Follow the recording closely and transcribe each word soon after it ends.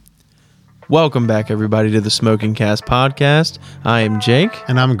Welcome back, everybody, to the Smoking Cast podcast. I am Jake.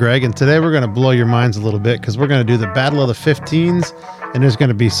 And I'm Greg, and today we're going to blow your minds a little bit because we're going to do the Battle of the 15s, and there's going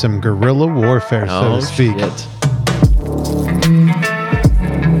to be some guerrilla warfare, so to speak. Shit.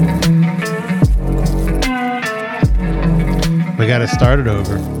 We got to start it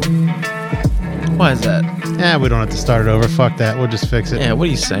over. Why is that? We don't have to start it over. Fuck that. We'll just fix it. Yeah, what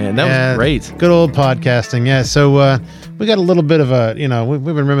are you saying? That was great. Good old podcasting. Yeah, so we got a little bit of a, we've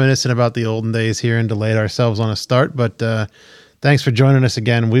been reminiscing about the olden days here and delayed ourselves on a start, but thanks for joining us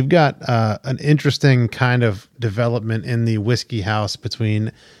again. We've got an interesting kind of development in the whiskey house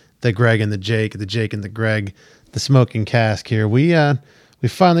between the Greg and the Jake and the Greg, the smoking cask here. We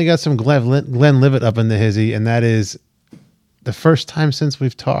finally got some Glenlivet up in the hizzy, and that is the first time since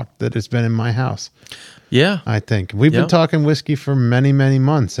we've talked that it's been in my house. Yeah. I think. We've been talking whiskey for many, many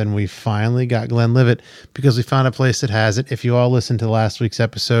months, and we finally got Glenlivet because we found a place that has it. If you all listened to last week's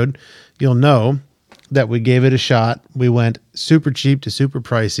episode, you'll know that we gave it a shot. We went super cheap to super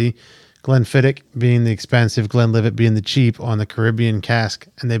pricey. Glenfiddich being the expensive, Glenlivet being the cheap on the Caribbean cask,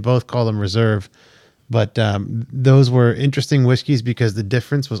 and they both call them reserve. But those were interesting whiskeys because the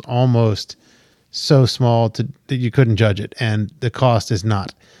difference was almost so small that you couldn't judge it, and the cost is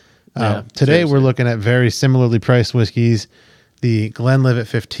not. Today we're looking at very similarly priced whiskeys, the Glenlivet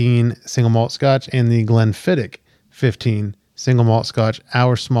 15 single malt scotch and the Glenfiddich 15 single malt scotch,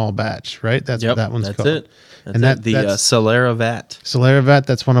 our small batch, right? That's what that one's called. That's the Solera Vat. Solera Vat,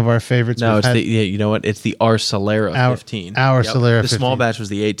 that's one of our favorites. No, you know what? It's the Solera 15. Our Solera 15. The small batch was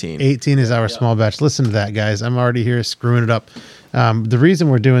the 18. 18 is our small batch. Listen to that, guys. I'm already here screwing it up. The reason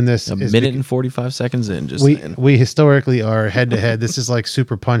we're doing this is a minute and 45 seconds in. We historically are head to head. This is like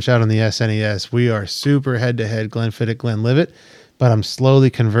super punch out on the SNES. We are super head to head Glenfiddich, Glenlivet, but I'm slowly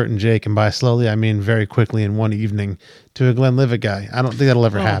converting Jake, and by slowly I mean very quickly in one evening, to a Glenlivet guy. I don't think that'll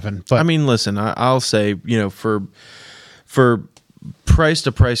ever happen. But I mean, listen, I'll say, for price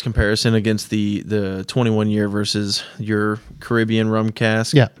to price comparison against the 21 year versus your Caribbean rum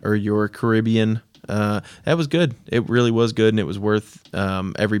cask, or your Caribbean. That was good. It really was good, and it was worth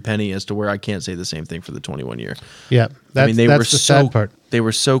every penny. As to where I can't say the same thing for the 21 year. Yeah, that's the sad part. They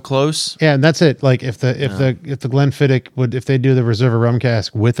were so close. Yeah, and that's it. Like if the Glenfiddich if they do the reserve rum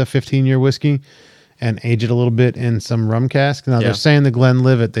cask with a 15-year whiskey and age it a little bit in some rum cask. Now they're saying the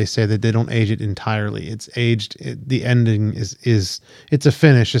Glenlivet, they say that they don't age it entirely. It's aged. The ending is it's a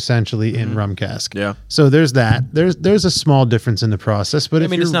finish essentially in rum cask. Yeah. So there's that. There's a small difference in the process, but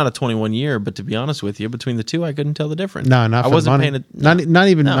it's not a 21 year. But to be honest with you, between the two, I couldn't tell the difference. No, not. I wasn't paying. Not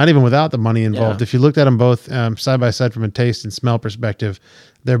even without the money involved. Yeah. If you looked at them both side by side from a taste and smell perspective,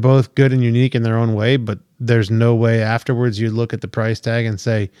 they're both good and unique in their own way. But there's no way afterwards you look at the price tag and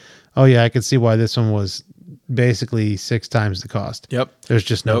say, oh yeah, I could see why this one was basically 6 times the cost. Yep. There's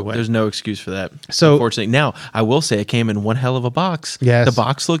just no way. There's no excuse for that. So unfortunately, now I will say it came in one hell of a box. Yes. The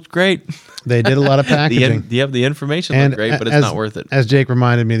box looked great. They did a lot of packaging. The information looked great, but it's not worth it. As Jake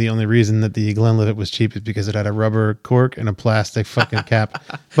reminded me, the only reason that the Glenlivet was cheap is because it had a rubber cork and a plastic fucking cap.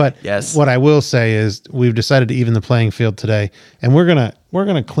 But what I will say is we've decided to even the playing field today, and we're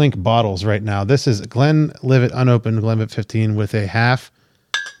gonna clink bottles right now. This is Glenlivet unopened Glenlivet 15 with a half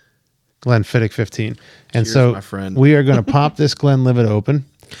Glenfiddich 15. And cheers, so my friend. We are going to pop this Glenlivet open.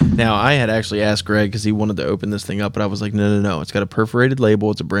 Now, I had actually asked Greg because he wanted to open this thing up, but I was like, no. It's got a perforated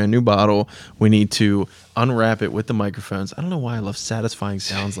label. It's a brand new bottle. We need to unwrap it with the microphones. I don't know why I love satisfying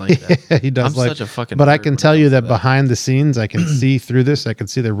sounds like that. He does. I'm such a fucking But nerd I can tell you that behind the scenes, I can see through this. I can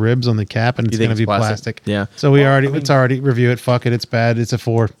see the ribs on the cap, and it's going to be plastic. Yeah. So it's already review it. Fuck it. It's bad. It's a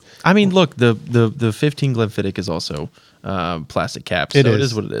 4. I mean, look, the 15 Glenfiddich is also plastic caps. So it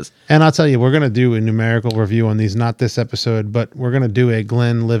is what it is. And I'll tell you, we're going to do a numerical review on these, not this episode, but we're going to do a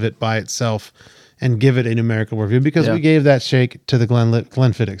Glenlivet by itself and give it a numerical review because we gave that shake to the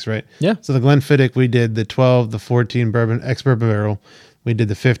Glenfiddichs, right? Yeah. So the Glenfiddich, we did the 12, the 14 bourbon, ex-bourbon barrel. We did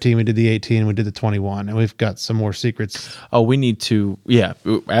the 15, we did the 18, we did the 21, and we've got some more secrets. Oh, we need to,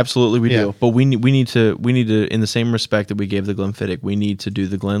 absolutely we do. But we need to, in the same respect that we gave the Glenfiddich, we need to do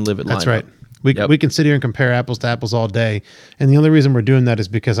the Glenlivet lineup. That's right. We can sit here and compare apples to apples all day. And the only reason we're doing that is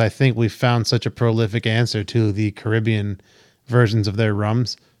because I think we found such a prolific answer to the Caribbean versions of their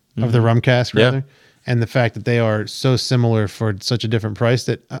rums, of the rum cask, rather. And the fact that they are so similar for such a different price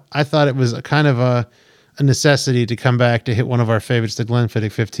that I thought it was a kind of a necessity to come back to hit one of our favorites, the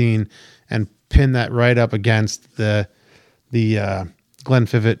Glenfiddich 15, and pin that right up against the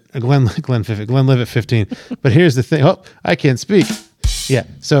Glenlivet 15. But here's the thing. Oh, I can't speak. Yeah.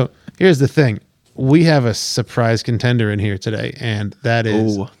 So here's the thing. We have a surprise contender in here today, and that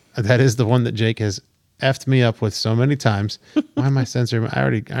is the one that Jake has effed me up with so many times. Why am I censoring? I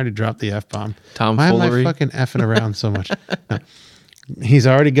already dropped the F-bomb. Tomfoolery. Why am I fucking effing around so much? No. He's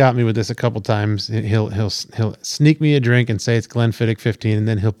already got me with this a couple times. He'll sneak me a drink and say it's Glenfiddich 15, and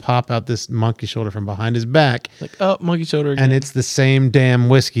then he'll pop out this monkey shoulder from behind his back. Like, oh, monkey shoulder again. And it's the same damn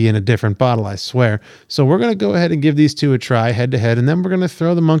whiskey in a different bottle, I swear. So we're going to go ahead and give these two a try head to head, and then we're going to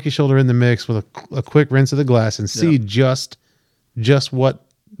throw the monkey shoulder in the mix with a quick rinse of the glass and see just what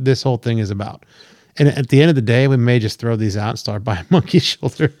this whole thing is about. And at the end of the day, we may just throw these out and start buying monkey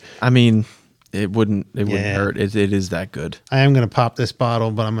shoulder. I mean, it wouldn't hurt. It is that good. I am going to pop this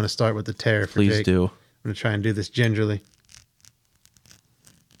bottle, but I'm going to start with the tear. Please do. I'm going to try and do this gingerly.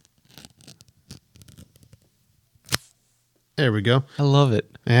 There we go. I love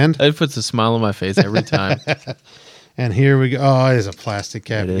it. And it puts a smile on my face every time. And here we go. Oh, it is a plastic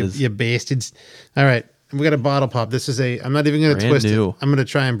cap. It is. You bastards. All right. We got a bottle pop. This is I'm not even going to twist it. I'm going to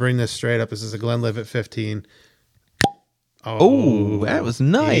try and bring this straight up. This is a Glenlivet 15. Oh, that was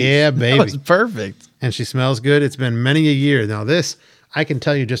nice. Yeah, baby. That was perfect. And she smells good. It's been many a year. Now this, I can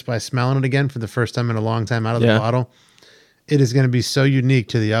tell you just by smelling it again for the first time in a long time out of the bottle, it is going to be so unique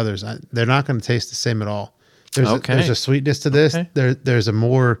to the others. They're not going to taste the same at all. There's a sweetness to this. Okay. There's a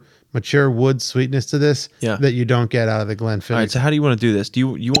more mature wood sweetness to this that you don't get out of the Glenfiddich. All right, so how do you want to do this? Do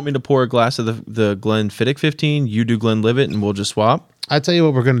you want me to pour a glass of the Glenfiddich 15? You do Glenlivet, and we'll just swap? I tell you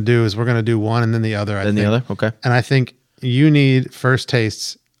what we're going to do is we're going to do one and then the other. The other? Okay. And I think you need first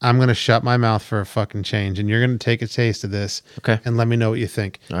tastes. I'm going to shut my mouth for a fucking change, and you're going to take a taste of this. Okay. And let me know what you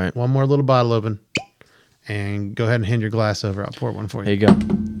think. All right. One more little bottle open, and go ahead and hand your glass over. I'll pour one for you. There you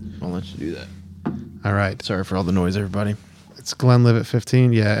go. I'll let you do that. All right. Sorry for all the noise, everybody. It's Glenlivet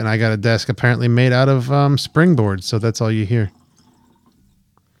 15, yeah, and I got a desk apparently made out of springboard, so that's all you hear.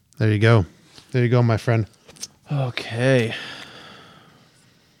 There you go. There you go, my friend. Okay.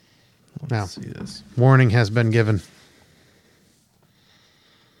 Let's see this. Warning has been given.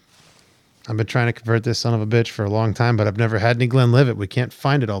 I've been trying to convert this son of a bitch for a long time, but I've never had any Glenlivet. We can't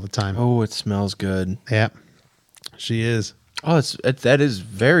find it all the time. Oh, it smells good. Yeah, she is. Oh, that is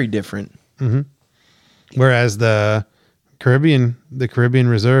very different. Mm-hmm. Whereas the Caribbean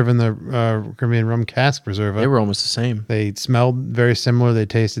Reserve and the Caribbean Rum Cask Reserve, they were almost the same. They smelled very similar. They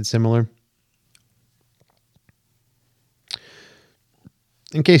tasted similar.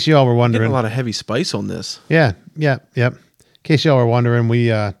 In case y'all were wondering, getting a lot of heavy spice on this. Yeah. In case y'all were wondering,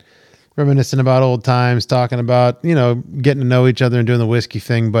 we reminiscing about old times, talking about getting to know each other and doing the whiskey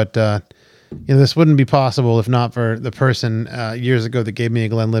thing. But this wouldn't be possible if not for the person years ago that gave me a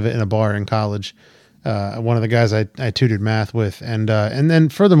Glenlivet in a bar in college. One of the guys I tutored math with, and then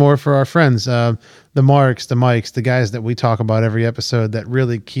furthermore for our friends, the Marks, the Mikes, the guys that we talk about every episode that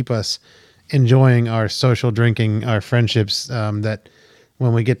really keep us enjoying our social drinking, our friendships. That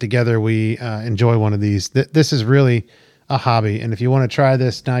when we get together, we enjoy one of these. This is really a hobby, and if you want to try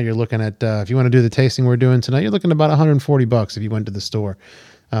this now, you're looking at if you want to do the tasting we're doing tonight, you're looking at about $140 if you went to the store.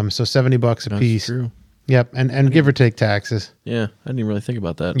 So $70 a piece. True. Yep, and give or take taxes. Yeah, I didn't even really think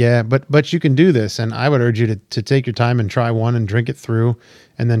about that. Yeah, but you can do this, and I would urge you to take your time and try one and drink it through,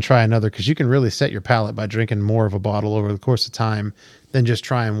 and then try another, because you can really set your palate by drinking more of a bottle over the course of time than just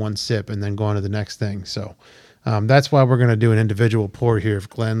trying one sip and then going to the next thing. So that's why we're going to do an individual pour here of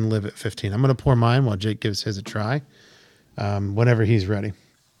Glenlivet 15. I'm going to pour mine while Jake gives his a try, whenever he's ready.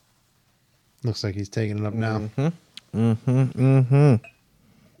 Looks like he's taking it up now.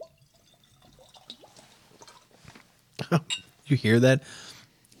 You hear that?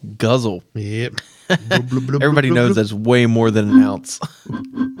 Guzzle. Yep. Everybody knows that's way more than an ounce.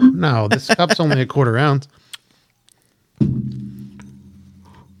 No, this cup's only a quarter ounce.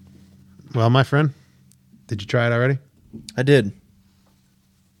 Well, my friend, did you try it already? I did.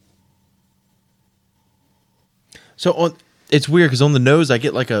 So it's weird because on the nose I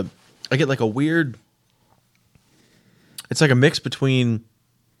get like a weird. It's like a mix between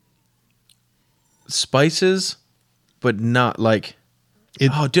spices, but not like.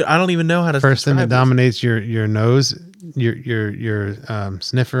 Dude, I don't even know how to. First thing that dominates your nose, your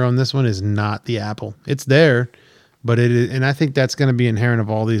sniffer on this one is not the apple. It's there, but it is, and I think that's going to be inherent of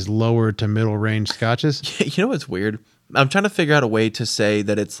all these lower to middle range scotches. You know what's weird? I'm trying to figure out a way to say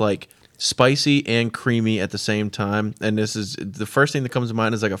that it's like spicy and creamy at the same time, and this is the first thing that comes to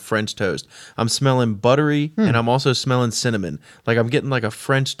mind is like a French toast. I'm smelling buttery, and I'm also smelling cinnamon. Like I'm getting like a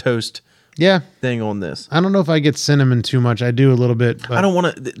French toast thing on this. I don't know if I get cinnamon too much. I do a little bit. But I don't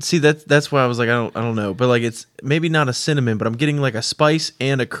want to see that. That's why I was like, I don't know, but like it's maybe not a cinnamon, but I'm getting like a spice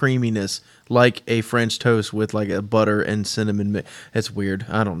and a creaminess, like a French toast with like a butter and cinnamon. It's weird.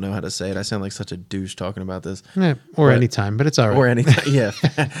 I don't know how to say it. I sound like such a douche talking about this. Yeah, or anytime, but it's all right. Or anytime, yeah.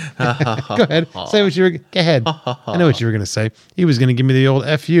 Go ahead, say what you were. Go ahead. I know what you were gonna say. He was gonna give me the old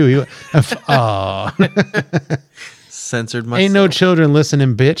 "fu." Censored myself. Ain't no children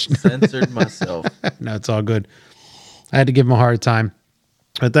listening, bitch. Censored myself. No, it's all good. I had to give him a hard time.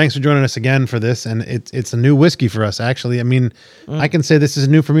 But thanks for joining us again for this. And it's a new whiskey for us, actually. I mean, I can say this is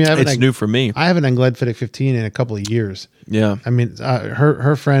new for me. It's new for me. I haven't done Glenfiddich 15 in a couple of years. Yeah. I mean,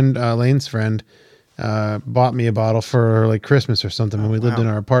 her friend, Lane's friend, bought me a bottle for like Christmas or something when we lived in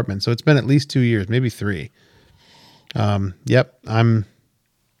our apartment. So it's been at least 2 years, maybe 3. Yep.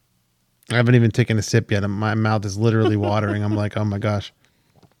 I haven't even taken a sip yet. My mouth is literally watering. I'm like, oh my gosh.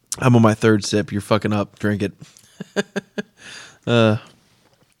 I'm on my 3rd sip. You're fucking up. Drink it.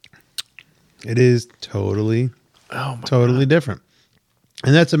 It is totally different.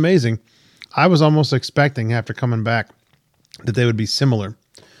 And that's amazing. I was almost expecting after coming back that they would be similar.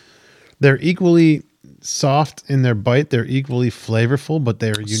 They're equally soft in their bite. They're equally flavorful, but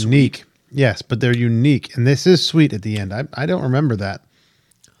they're unique. Sweet. Yes, but they're unique. And this is sweet at the end. I don't remember that.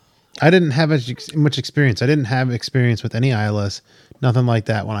 I didn't have much experience. I didn't have experience with any Islas, nothing like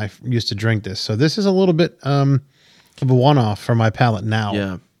that when I used to drink this. So this is a little bit of a one-off for my palate now.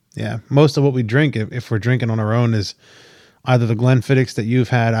 Yeah. Yeah. Most of what we drink, if we're drinking on our own, is either the Glenfiddichs that you've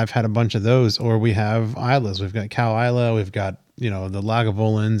had, I've had a bunch of those, or we have Islas. We've got Cal Isla, we've got, the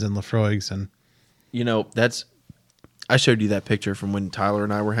Lagavulins and Lafroigs. And I showed you that picture from when Tyler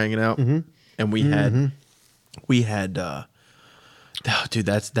and I were hanging out, and we had oh, dude,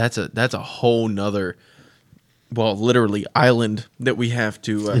 that's a whole nother, well, literally island that we have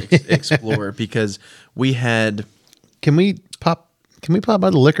to explore because we had. Can we pop by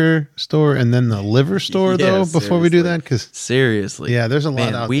the liquor store and then the liver store though before we do that? Because seriously, yeah, there's a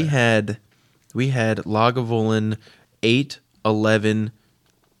lot out there. We had Lagavulin 811,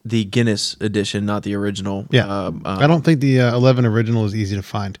 the Guinness edition, not the original. Yeah, I don't think the 11 original is easy to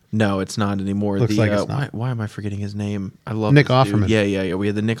find. No, it's not anymore. Looks like it's not. Why am I forgetting his name? I love Nick Offerman. Yeah. We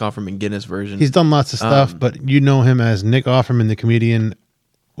had the Nick Offerman Guinness version. He's done lots of stuff, but you know him as Nick Offerman, the comedian,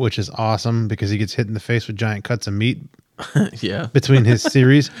 which is awesome because he gets hit in the face with giant cuts of meat. Yeah, between his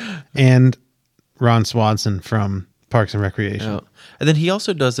series and Ron Swanson from Parks and Recreation. Yeah. And then he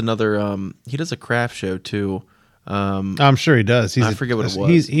also does another. He does a craft show too. I'm sure he does. I forget what it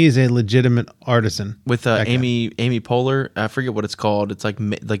was. He's a legitimate artisan with Amy Poehler. I forget what it's called. It's like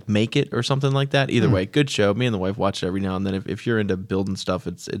Make It or something like that. Either way, good show. Me and the wife watch it every now and then. If you're into building stuff,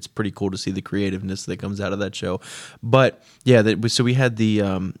 it's pretty cool to see the creativeness that comes out of that show. But yeah, so we had the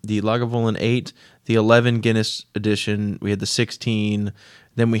Lagavulin 8, the 11 Guinness edition. We had the 16.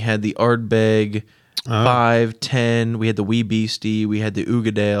 Then we had the Ardbeg. 5, 10. We had the Wee Beastie. We had the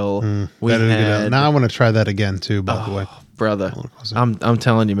Ugadale. Ugadale. Now I want to try that again too. By the way, brother, I'm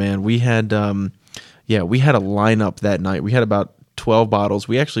telling you, man. We had we had a lineup that night. We had about 12 bottles.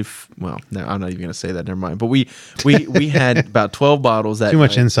 We actually, no, I'm not even gonna say that. Never mind. But we had about 12 bottles that. Too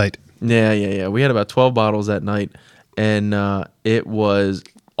much night. insight. Yeah. We had about 12 bottles that night, and it was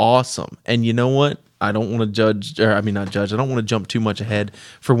awesome. And you know what? I don't want to judge, not judge. I don't want to jump too much ahead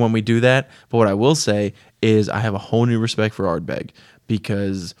for when we do that. But what I will say is I have a whole new respect for Ardbeg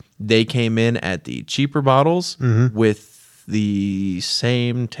because they came in at the cheaper bottles with the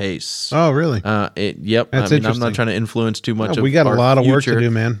same tastes. Oh, really? Yep. That's I'm not trying to influence too much. We got a lot of work to do,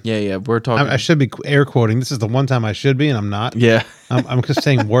 man. Yeah. We're talking. I should be air quoting. This is the one time I should be, and I'm not. Yeah. I'm just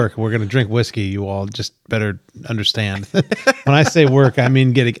saying work. We're going to drink whiskey. You all just better understand. When I say work, I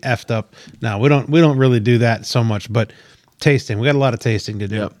mean getting effed up. No, we don't really do that so much, but tasting. We got a lot of tasting to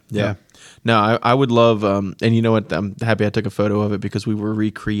do. Yep. Yeah. No, I would love, and you know what? I'm happy I took a photo of it because we will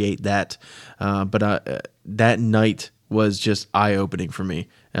recreate that. But that night was just eye-opening for me.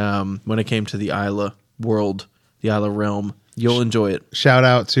 When it came to the Isla world, the Isla realm, you'll enjoy it. Shout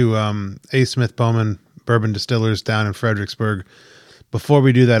out to A. Smith Bowman Bourbon Distillers down in Fredericksburg. Before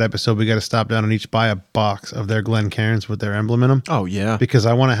we do that episode, we got to stop down and each buy a box of their Glencairns with their emblem in them. Oh, yeah. Because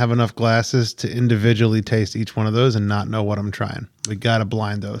I want to have enough glasses to individually taste each one of those and not know what I'm trying. We got to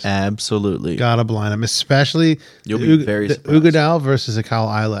blind those. Absolutely. Got to blind them. Especially You'll be very surprised. Ugadal versus a Cal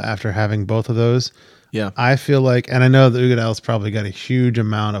Isla after having both of those. Yeah. I feel like, and I know the Ugadal's probably got a huge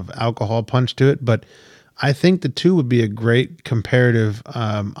amount of alcohol punch to it, but I think the two would be a great comparative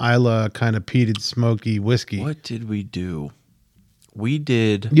Isla kind of peated smoky whiskey. What did we do? We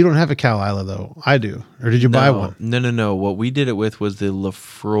did. You don't have a Cal Isla though. I do. Or did you buy one? No. What we did it with was the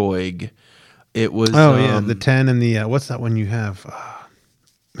Lafroig. It was. The 10 and the what's that one you have?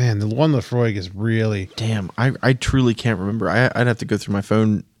 Man, the one Lafroig is really. Damn, I truly can't remember. I'd have to go through my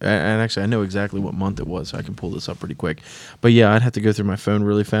phone, and actually I know exactly what month it was, so I can pull this up pretty quick. But yeah, I'd have to go through my phone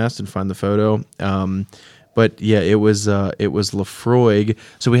really fast and find the photo. But yeah, it was Lafroig.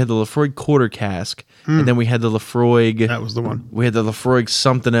 So we had the Lafroig quarter cask, and then we had the Lafroig. That was the one. We had the Lafroig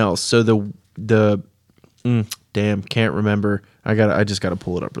something else. So damn, can't remember. I just gotta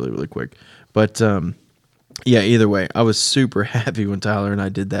pull it up really quick. But yeah, either way, I was super happy when Tyler and I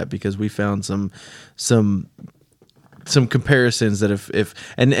did that because we found some comparisons that if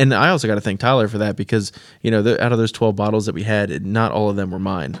and I also got to thank Tyler for that because out of those 12 bottles that we had, not all of them were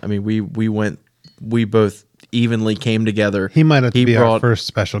mine. I mean, we both evenly came together. He might have to be our first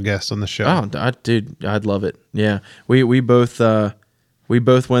special guest on the show. Oh, dude, I'd love it. Yeah, we both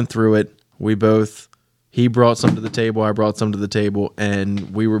went through it. He brought some to the table, I brought some to the table,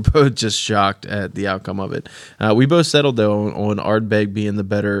 and we were both just shocked at the outcome of it. We both settled, though, on Ardbeg being the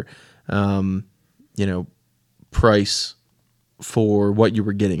better, price for what you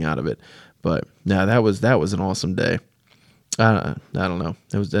were getting out of it. But, no, that was an awesome day. I don't know.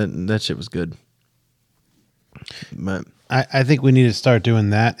 That shit was good. But I think we need to start doing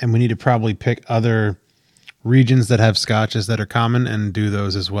that, and we need to probably pick other regions that have scotches that are common and do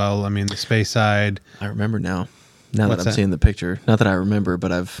those as well. I mean, the Speyside. I remember now that I'm seeing the picture. Not that I remember,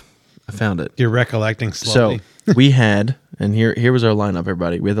 but I found it. You're recollecting slowly. So we had, and here was our lineup,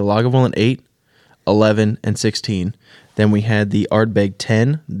 everybody. We had the Lagavulin 8, 11, and 16. Then we had the Ardbeg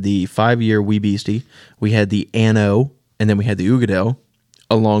 10, the 5-year Wee Beastie. We had the Anno, and then we had the Ugadel,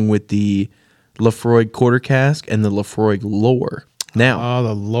 along with the Lafroig quarter cask and the Lafroig Lore. Now,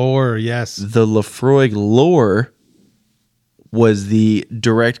 the Lore, yes. The Lafroig Lore was the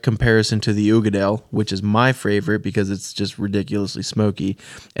direct comparison to the Ugadel, which is my favorite because it's just ridiculously smoky.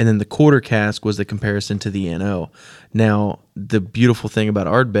 And then the quarter cask was the comparison to the NO. Now, the beautiful thing about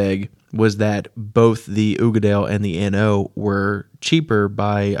Ardbeg was that both the Ugadel and the NO were cheaper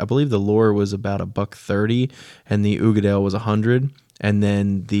by, I believe the Lore was about $1.30 and the Ugadel was $100. And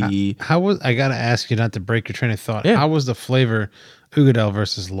then the I gotta ask you not to break your train of thought. Yeah. How was the flavor Ugadel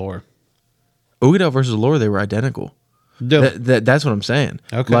versus Lore? Ugadel versus Lore, they were identical. That's what I'm saying.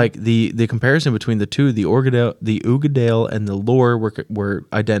 Okay. Like the comparison between the two, the Ugadel and the Lore were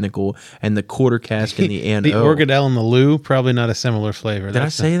identical, and the quarter cask and the Anno. The Ugadel and the Lou, probably not a similar flavor. Did I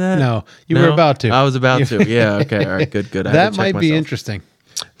say that? No, you were about to. I was about to. Yeah. Okay. All right. Good. That might be interesting.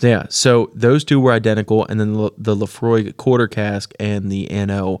 Yeah, so those two were identical, and then the Lafroig quarter cask and the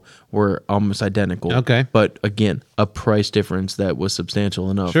NO were almost identical. Okay, but again, a price difference that was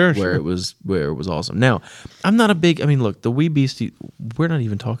substantial enough where it was awesome. Now, I'm not a big. I mean, look, the Wee Beastie. We're not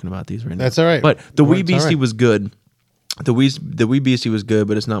even talking about these right now. That's all right. But the Wee Beastie was good. The Wee Beastie was good,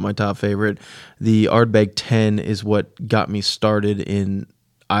 but it's not my top favorite. The Ardbeg 10 is what got me started in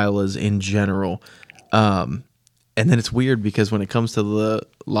Islas in general. And then it's weird because when it comes to the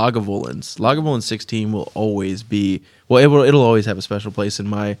Lagavulin 16 will always be, well, it'll always have a special place in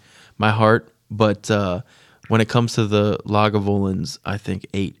my heart. But when it comes to the Lagavulins, I think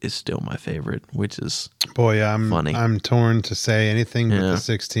 8 is still my favorite, which is funny. I'm torn to say anything but the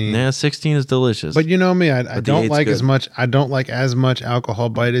 16. Yeah, 16 is delicious. But you know me, I don't like as much. I don't like as much alcohol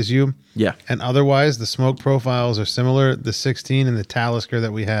bite as you. Yeah. And otherwise, the smoke profiles are similar. The 16 and the Talisker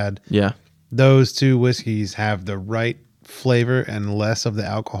that we had. Yeah. Those two whiskeys have the right flavor and less of the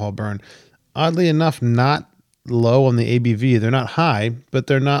alcohol burn. Oddly enough, not low on the ABV. They're not high, but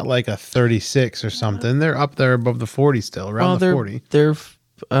they're not like a 36 or something. They're up there above the 40 still, around the 40. They're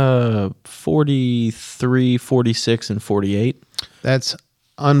 43, 46, and 48. That's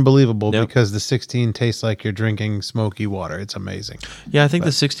unbelievable because the 16 tastes like you're drinking smoky water. It's amazing. Yeah, I think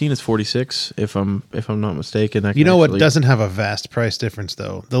the 16 is 46 if I'm not mistaken. What doesn't have a vast price difference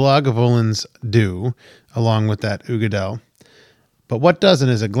though? The Lagavulins do, along with that Ugadel. But what doesn't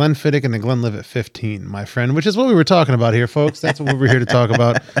is a Glenfiddich and a Glenlivet 15, my friend, which is what we were talking about here, folks. That's what we're here to talk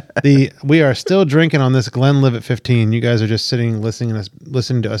about. We are still drinking on this Glenlivet 15. You guys are just sitting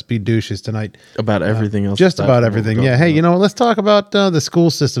listening to us be douches tonight. About everything else. Just about everything. Yeah. Hey, let's talk about the school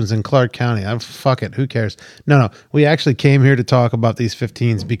systems in Clark County. Fuck it. Who cares? No. We actually came here to talk about these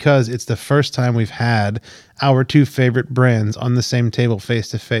 15s because it's the first time we've had our two favorite brands on the same table face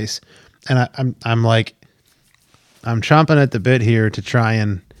to face. And I'm chomping at the bit here to try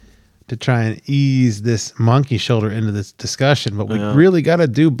and ease this monkey shoulder into this discussion, but we really got to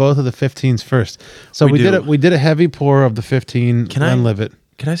do both of the 15s first. So we did a heavy pour of the 15 Glenlivet.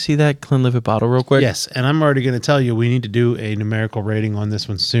 Can I see that Glenlivet bottle real quick? Yes, and I'm already going to tell you we need to do a numerical rating on this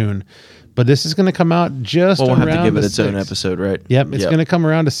one soon. But this is going to come out just we'll around have to give it its 6. own episode, right? Yep, it's going to come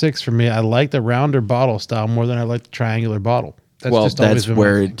around to 6 for me. I like the rounder bottle style more than I like the triangular bottle. That's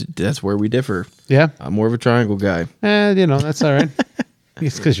where we differ. Yeah, I'm more of a triangle guy. That's all right.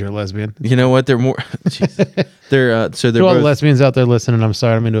 It's because you're a lesbian. You know what? They're more. they're to all the lesbians out there listening. I'm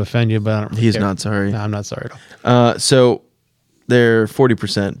sorry. I don't mean to offend you, but I don't really he's care. not sorry. No, I'm not sorry at all. So they're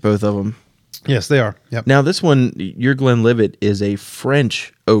 40%, both of them. Yes, they are. Yep. Now this one, your Glenlivet is a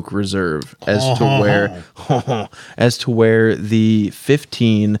French oak reserve, as to where the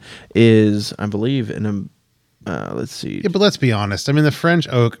 15 is, I believe, in a. Let's see. Yeah, but let's be honest. I mean, the French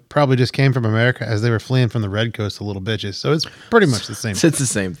oak probably just came from America as they were fleeing from the Red Coast, the little bitches. So it's pretty much the same. It's the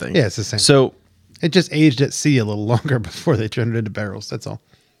same thing. Yeah, it's the same. So it just aged at sea a little longer before they turned it into barrels. That's all.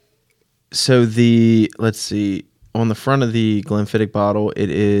 So let's see. On the front of the Glenfiddich bottle, it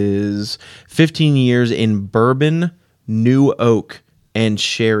is 15 years in bourbon, new oak, and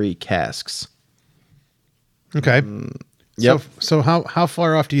sherry casks. Okay. Yep. So how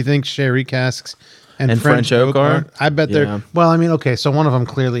far off do you think sherry casks and French oak are? I bet they're. Well, I mean, okay. So one of them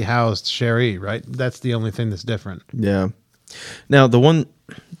clearly housed sherry, right? That's the only thing that's different. Yeah. Now the one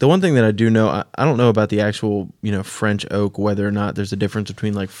thing that I do know, I don't know about the actual French oak, whether or not there's a difference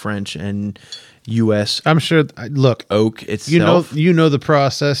between like French and U.S. I'm sure. Look, oak itself. You know the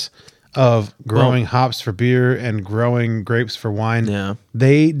process of growing hops for beer and growing grapes for wine. Yeah,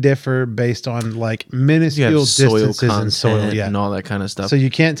 they differ based on like minuscule distances in soil, and all that kind of stuff. So you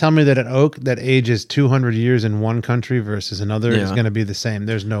can't tell me that an oak that ages 200 years in one country versus another is going to be the same.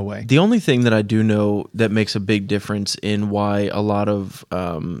 There's no way. The only thing that I do know that makes a big difference in why a lot of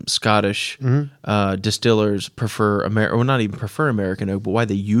Scottish distillers prefer not even prefer American oak, but why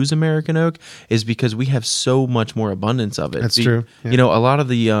they use American oak is because we have so much more abundance of it. That's true. Yeah. A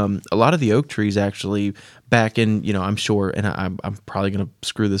lot of the oak trees actually back in, I'm sure, and I'm probably going to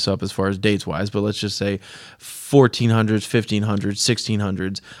screw this up as far as dates wise, but let's just say 1400s, 1500s,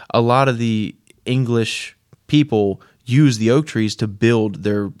 1600s. A lot of the English people use the oak trees to build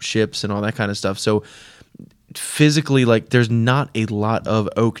their ships and all that kind of stuff. So physically, like, there's not a lot of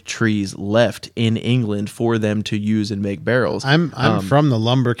oak trees left in England for them to use and make barrels. I'm from the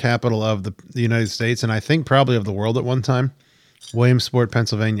lumber capital of the United States, and I think probably of the world at one time. Williamsport,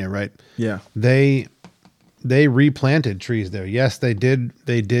 Pennsylvania, right? Yeah. They replanted trees there. Yes, they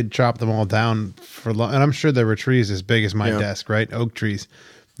did chop them all down and I'm sure there were trees as big as my desk, right? Oak trees.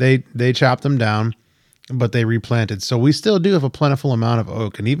 They chopped them down, but they replanted. So we still do have a plentiful amount of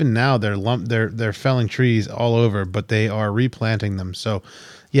oak, and even now they're felling trees all over, but they are replanting them. So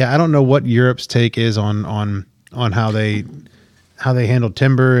yeah, I don't know what Europe's take is on how they handle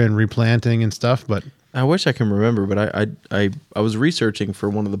timber and replanting and stuff, but I wish I can remember, but I was researching for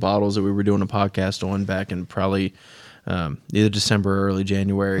one of the bottles that we were doing a podcast on back in probably either December or early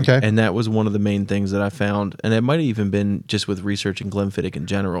January. Okay. And that was one of the main things that I found, and it might have even been just with researching Glenfiddich in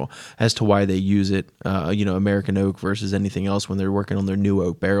general as to why they use it, American oak versus anything else when they're working on their new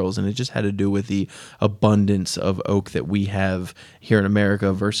oak barrels. And it just had to do with the abundance of oak that we have here in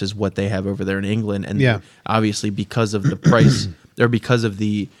America versus what they have over there in England. And obviously because of the price or because of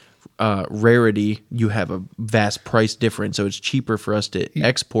the rarity, you have a vast price difference, so it's cheaper for us to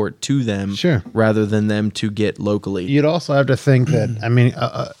export to them rather than them to get locally. You'd also have to think that, I mean,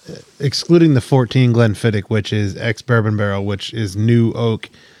 excluding the 14 Glenfiddich, which is ex-bourbon barrel, which is new oak,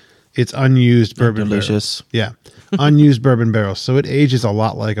 it's unused bourbon delicious. Barrel. Yeah, unused bourbon barrel, so it ages a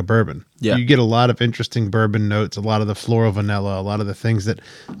lot like a bourbon. Yeah. You get a lot of interesting bourbon notes, a lot of the floral vanilla, a lot of the things that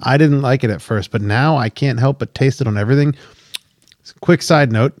I didn't like it at first, but now I can't help but taste it on everything. Quick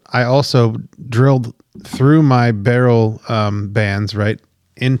side note, I also drilled through my barrel bands right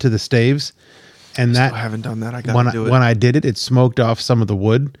into the staves, and I haven't done that. I gotta do it. When I did it, it smoked off some of the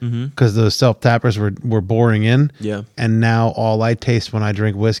wood because those self tappers were boring in. Yeah. And now all I taste when I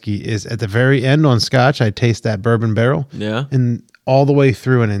drink whiskey is at the very end on Scotch. I taste that bourbon barrel. Yeah. And all the way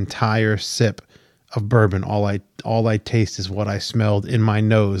through an entire sip of bourbon, all I taste is what I smelled in my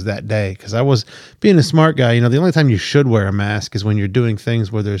nose that day. Because I was being a smart guy, the only time you should wear a mask is when you're doing things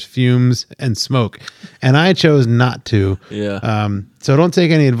where there's fumes and smoke, and I chose not to. Yeah. So don't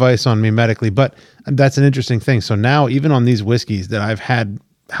take any advice on me medically, but that's an interesting thing. So now even on these whiskeys that I've had,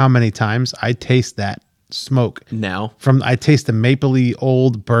 how many times I taste that smoke now I taste the mapley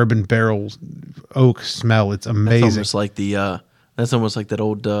old bourbon barrel oak smell. It's amazing. That's almost like that's almost like that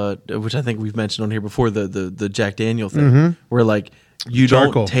old, which I think we've mentioned on here before, the Jack Daniel thing, where like You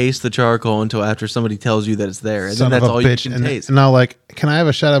don't taste the charcoal until after somebody tells you that it's there, and then that's all you can taste. And now, like, can I have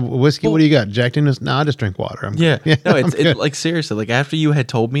a shot of whiskey? What do you got? Jack Daniels? No, I just drink water. No, it's like seriously. Like after you had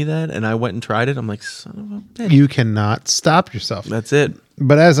told me that, and I went and tried it, I'm like, son of a bitch. You cannot stop yourself. That's it.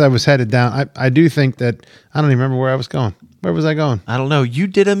 But as I was headed down, I do think that I don't even remember where I was going. Where was I going? I don't know. You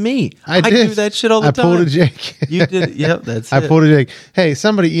did a me. I did. do that shit all the time. I pulled a Jake. You did. Yep, that's it. I pulled a Jake. Hey,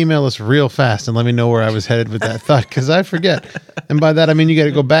 somebody email us real fast and let me know where I was headed with that thought, because I forget. And by that, I mean you got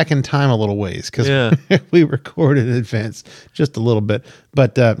to go back in time a little ways, because we recorded in advance just a little bit.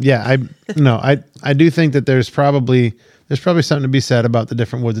 But I do think that there's probably something to be said about the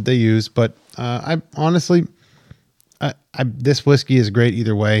different wood that they use. But I honestly, this whiskey is great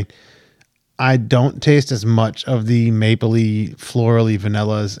either way. I don't taste as much of the mapley, florally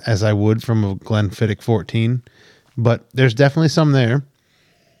vanillas as I would from a Glenfiddich 14, but there's definitely some there.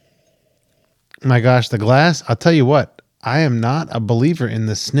 My gosh, the glass, I'll tell you what, I am not a believer in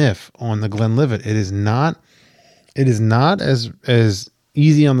the sniff on the Glenlivet. It is not as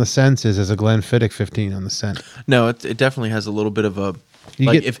easy on the senses as a Glenfiddich 15 on the scent. No, it definitely has a little bit of a...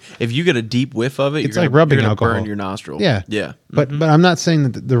 if you get a deep whiff of it, it's like rubbing alcohol. Burn your nostril. Yeah. But I'm not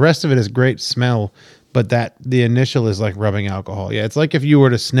saying that the rest of it is great smell, but that the initial is like rubbing alcohol. Yeah, it's like if you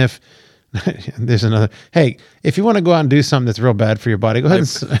were to sniff. There's another. Hey, if you want to go out and do something that's real bad for your body, go ahead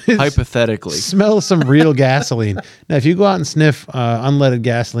and hypothetically smell some real gasoline. Now, if you go out and sniff unleaded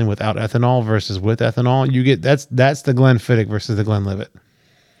gasoline without ethanol versus with ethanol, you get that's the Glenfiddich versus the Glenlivet.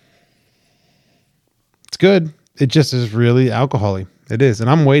 It's good. It just is really alcoholic. It is. And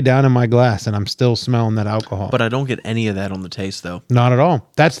I'm way down in my glass and I'm still smelling that alcohol. But I don't get any of that on the taste, though. Not at all.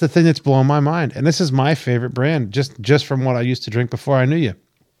 That's the thing that's blowing my mind. And this is my favorite brand, just from what I used to drink before I knew you.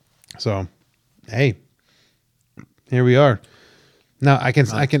 So, hey, here we are. Now I can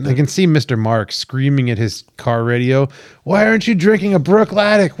see Mr. Mark screaming at his car radio. Why aren't you drinking a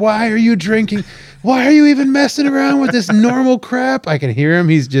Brookladdick? Why are you drinking? Why are you even messing around with this normal crap? I can hear him.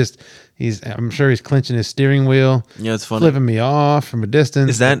 I'm sure he's clenching his steering wheel. Yeah, it's funny. Flipping me off from a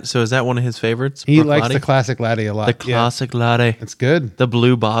distance. Is that one of his favorites? He likes the classic latte a lot. The classic latte. It's good. The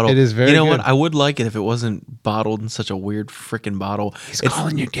blue bottle. It is very good. You know what? I would like it if it wasn't bottled in such a weird freaking bottle. He's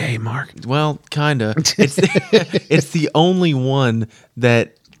calling you gay, Mark. Well, kind of. It's the only one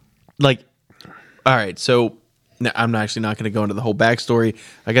that, like, all right, so... No, I'm actually not going to go into the whole backstory.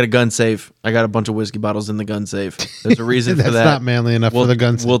 I got a gun safe. I got a bunch of whiskey bottles in the gun safe. There's a reason for that. That's not manly enough for the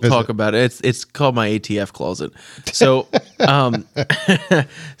gun safe. We'll talk about it. It's called my ATF closet. So,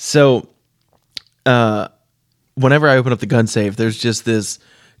 whenever I open up the gun safe, there's just this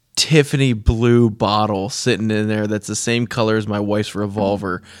Tiffany blue bottle sitting in there that's the same color as my wife's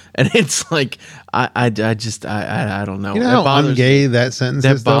revolver, and it's like I don't know. You know how ungay that sentence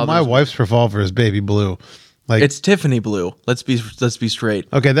is, though? My wife's revolver is baby blue. Like, it's Tiffany blue. Let's be straight.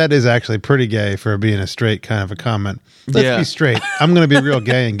 Okay, that is actually pretty gay for being a straight kind of a comment. Let's be straight. I'm going to be real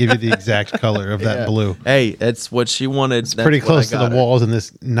gay and give you the exact color of that blue. Hey, that's what she wanted. It's pretty close to the walls in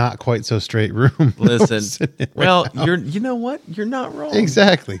this not quite so straight room. Listen, well, you know what? You're not wrong.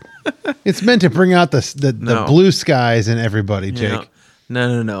 Exactly. It's meant to bring out the blue skies in everybody, Jake.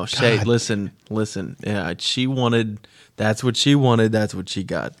 No. Shay, listen. Yeah, she wanted. That's what she wanted. That's what she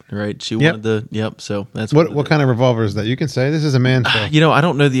got. Right? She wanted the. Yep. So that's what kind of revolver is that? You can say this is a man show. I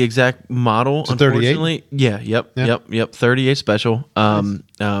don't know the exact model. It's unfortunately. 38? Yeah. Yep. 38 special.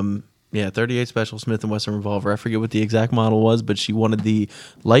 Nice. 38 special Smith & Wesson revolver. I forget what the exact model was, but she wanted the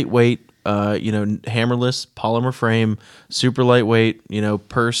lightweight, hammerless polymer frame, super lightweight,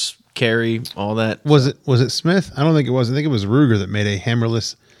 purse carry, all that. Was it Smith? I don't think it was. I think it was Ruger that made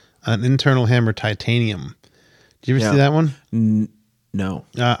an internal hammer titanium. Did you ever see that one? No.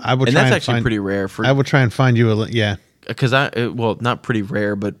 I would. And that's actually pretty rare. I would try and find you because not pretty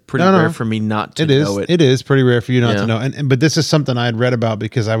rare, but pretty rare for me not to know it. It is pretty rare for you not to know. But this is something I had read about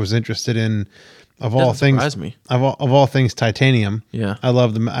because I was interested in, of all things, titanium. Yeah, I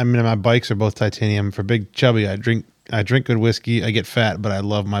love them. I mean, my bikes are both titanium. For Big Chubby, I drink good whiskey. I get fat, but I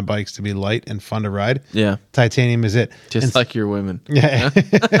love my bikes to be light and fun to ride. Yeah, titanium is it. Just like your women. Yeah,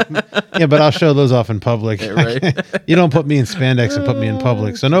 yeah, but I'll show those off in public. Yeah, right. You don't put me in spandex and put me in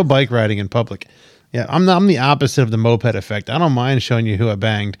public, so no bike riding in public. Yeah, I'm the opposite of the moped effect. I don't mind showing you who I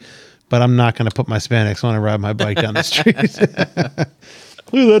banged, but I'm not going to put my spandex on and ride my bike down the street.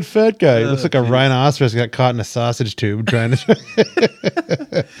 Look at that fat guy. He looks like a rhinoceros got caught in a sausage tube trying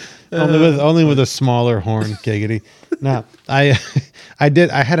to... only with a smaller horn, giggity. No, I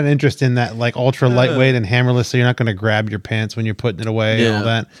had an interest in that, like ultra lightweight and hammerless, so you're not going to grab your pants when you're putting it away and all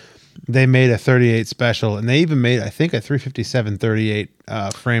that. they made a 38 special, and they even made, I think, a 357 38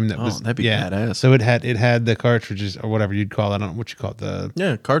 frame that was that'd be badass. So it had the cartridges or whatever you'd call it. I don't know what you call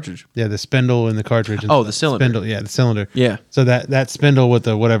it. Cartridge. Yeah, the spindle in the cartridge. Oh, the cylinder. Spindle, the cylinder. Yeah. So that spindle with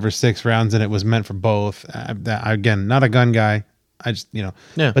the whatever 6 rounds in it was meant for both. Again, not a gun guy. I just,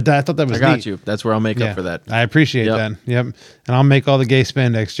 but I thought that was I got neat. you. That's where I'll make up for that. I appreciate that. Yep. And I'll make all the gay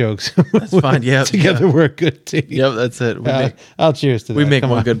spandex jokes. That's fine. Yeah. Together we're a good team. Yep. That's it. I'll cheers to that. We make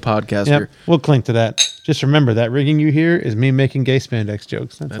one good podcaster. Yep. We'll clink to that. Just remember that rigging you hear is me making gay spandex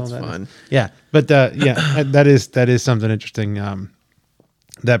jokes. That's all that fine. Is. Yeah. But that is something interesting.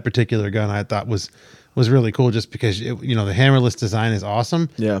 That particular gun I thought was really cool just because the hammerless design is awesome.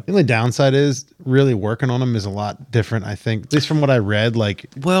 Yeah. The only downside is really working on them is a lot different, I think. At least from what I read,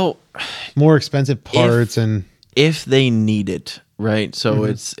 more expensive parts if they need it, right? So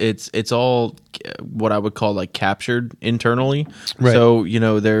it's all what I would call like captured internally. Right. So,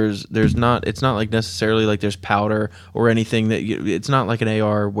 there's not, it's not like necessarily like there's powder or anything it's not like an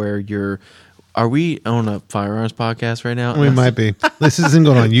AR where are we on a firearms podcast right now? We might be. This isn't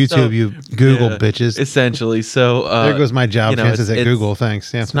going on YouTube, you Google bitches. Essentially. So there goes my job chances at Google.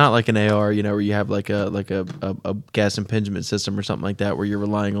 Thanks. Yeah. It's not like an AR, where you have like a gas impingement system or something like that, where you're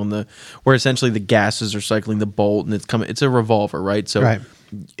relying on where essentially the gases are cycling the bolt and it's a revolver, right? So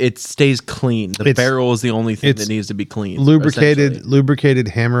it stays clean. The barrel is the only thing that needs to be clean. Lubricated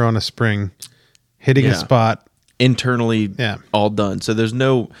hammer on a spring, hitting a spot internally. All done. So there's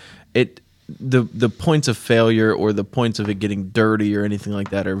no the points of failure or the points of it getting dirty or anything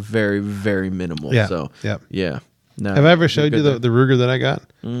like that are very, very minimal. Yeah. So no, have I ever showed you the Ruger that I got?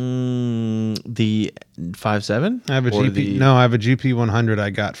 The 5.7? I have a GP. No, I have a GP 100 I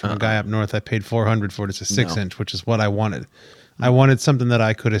got from a guy up north. I paid $400 for it. It's a 6-inch, which is what I wanted. I wanted something that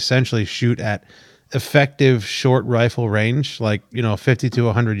I could essentially shoot at effective short rifle range, 50 to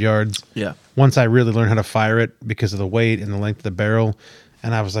 100 yards. Yeah. Once I really learned how to fire it because of the weight and the length of the barrel.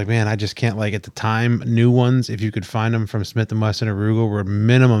 And I was like, man, I just can't at the time, new ones, if you could find them from Smith & Wesson or Ruger, were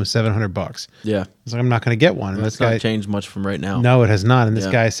minimum $700. Yeah. I was like, I'm not going to get one. And this guy changed much from right now. No, it has not. And this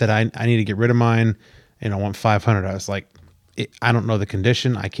guy said, I need to get rid of mine and I want 500. I was like, I don't know the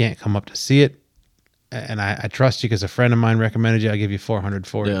condition. I can't come up to see it. And I trust you because a friend of mine recommended you. I'll give you 400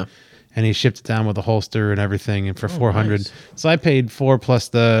 for it. And he shipped it down with a holster and everything, and for 400. Nice. So I paid $4 plus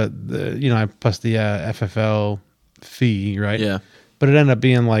the FFL fee, right? Yeah. But it ended up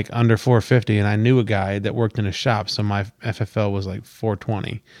being under $450, and I knew a guy that worked in a shop, so my FFL was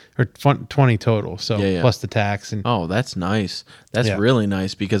 $420 or $20 total. So plus the tax and that's nice. That's really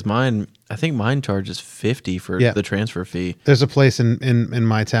nice because I think mine charges $50 for the transfer fee. There's a place in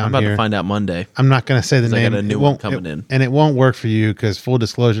my town. I'm about to find out Monday. I'm not going to say the name. I got a new one coming in, and it won't work for you because full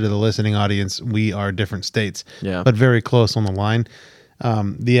disclosure to the listening audience, we are different states, but very close on the line.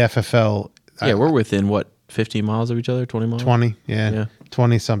 The FFL. We're within what? 15 miles of each other, 20 miles? 20,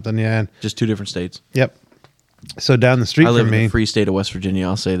 20 something, Just two different states. Yep. So down the street from me, I live in the free state of West Virginia.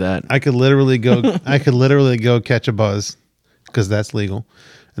 I'll say that. I could literally go catch a buzz because that's legal,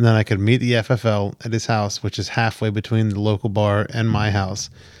 and then I could meet the FFL at his house, which is halfway between the local bar and my house,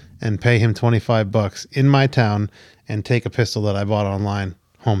 and pay him $25 in my town, and take a pistol that I bought online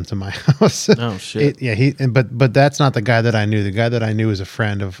home to my house. Oh shit! But that's not the guy that I knew. The guy that I knew is a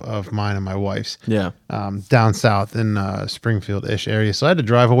friend of mine and my wife's. Yeah. Down south in Springfield-ish area. So I had to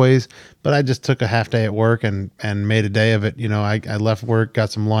drive a ways, but I just took a half day at work and made a day of it. I left work, got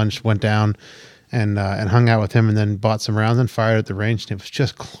some lunch, went down and hung out with him, and then bought some rounds and fired at the range. And it was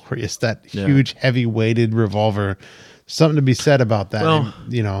just glorious. That huge, heavy weighted revolver. Something to be said about that. Well,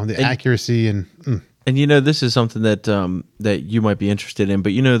 and, the accuracy and. And this is something that that you might be interested in,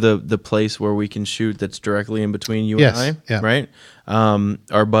 but the place where we can shoot that's directly in between you and I, right?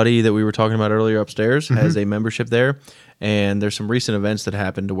 Our buddy that we were talking about earlier upstairs has a membership there, and there's some recent events that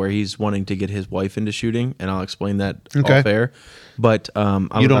happened to where he's wanting to get his wife into shooting, and I'll explain that off air. But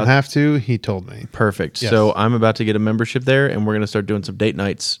you don't have to. He told me. Perfect. Yes. So I'm about to get a membership there, and we're going to start doing some date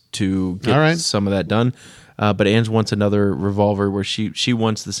nights to get some of that done. But Ange wants another revolver where she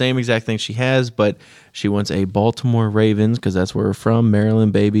wants the same exact thing she has, but she wants a Baltimore Ravens because that's where we're from,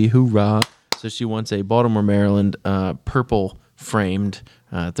 Maryland, baby, hoorah! So she wants a Baltimore, Maryland, purple framed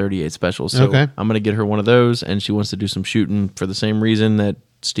 38 special. So I'm gonna get her one of those, and she wants to do some shooting for the same reason that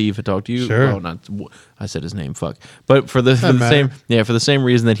Steve had talked to you. Sure. Well, I said his name. Fuck. But for the same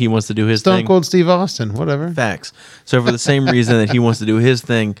reason that he wants to do his thing. Stone Cold Steve Austin. Whatever. Facts. So for the same reason that he wants to do his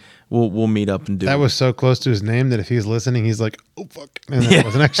thing, We'll meet up and do that. it. Was so close to his name that if he's listening, he's like, "Oh fuck!" And that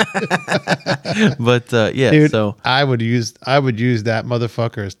wasn't actually. But yeah, dude, so I would use that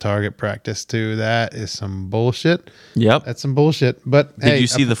motherfucker as target practice too. That is some bullshit. Yep, that's some bullshit. But did you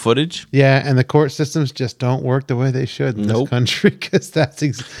see the footage? Yeah, and the court systems just don't work the way they should in this country because that's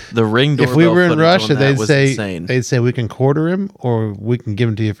the Ring doorbell. If we were in Russia, they'd say insane. we can quarter him or we can give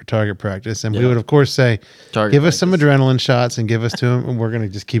him to you for target practice, and we would of course say give us some adrenaline shots and give us to him, and we're gonna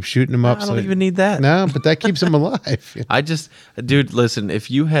just keep shooting him up. I don't even need that. No, but that keeps him alive. Dude, listen, if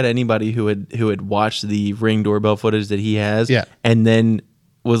you had anybody who had watched the Ring doorbell footage that he has, and then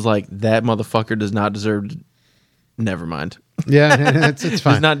was like, that motherfucker does not deserve, never mind. Yeah, it's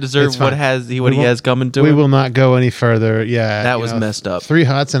fine. Does not deserve what he has coming to him. We will not go any further. Yeah, that was messed up. 3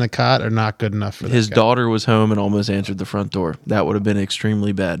 hots and a cot are not good enough for his daughter was home and almost answered the front door. That would have been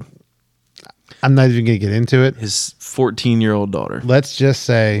extremely bad. I'm not even gonna get into it. His 14-year-old daughter. Let's just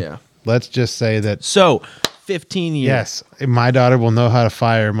say that. So 15 years. Yes, my daughter will know how to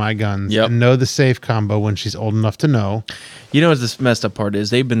fire my guns and know the safe combo when she's old enough to know. You know what this messed up part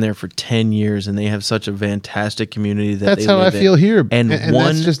is? They've been there for 10 years and they have such a fantastic community that's how I feel here. And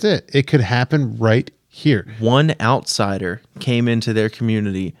that's just it. It could happen right here. One outsider came into their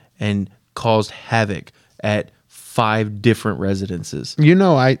community and caused havoc at 5 different residences. You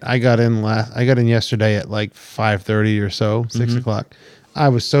know, I got in yesterday at like 5:30 or so, 6 o'clock. I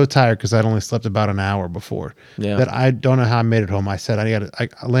was so tired because I'd only slept about an hour before that I don't know how I made it home. I said,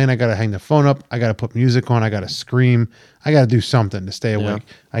 Elaine, I got to hang the phone up. I got to put music on. I got to scream. I got to do something to stay awake.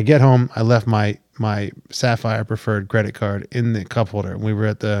 I get home. I left my Sapphire Preferred credit card in the cup holder. And we were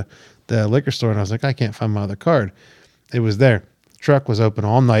at the liquor store and I was like, I can't find my other card. It was there. The truck was open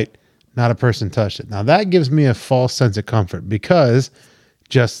all night. Not a person touched it. Now that gives me a false sense of comfort because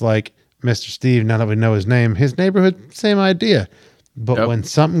just like Mr. Steve, now that we know his name, his neighborhood, same idea. But when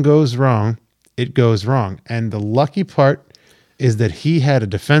something goes wrong, it goes wrong. And the lucky part is that he had a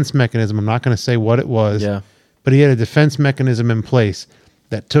defense mechanism. I'm not going to say what it was, but he had a defense mechanism in place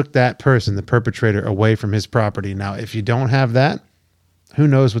that took that person, the perpetrator, away from his property. Now, if you don't have that, who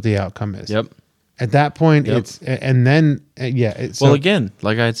knows what the outcome is? At that point, well, again,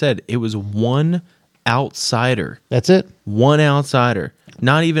 like I had said, it was one outsider. That's it. One outsider.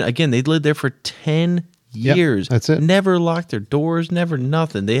 Not even, again, they lived there for 10 years. That's it. Never locked their doors, never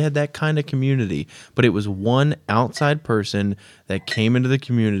nothing. They had that kind of community. But it was one outside person that came into the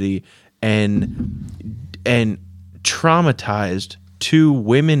community and traumatized 2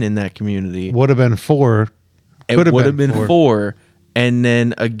 women in that community. Would have been 4. It would have been 4. And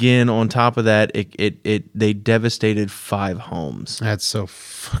then again, on top of that, they devastated 5 homes. That's so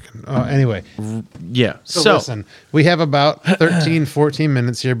fucking... Oh, anyway. Yeah. So listen, we have about 13, 14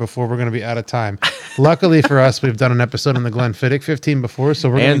 minutes here before we're going to be out of time. Luckily for us, we've done an episode on the Glenfiddich 15 before, so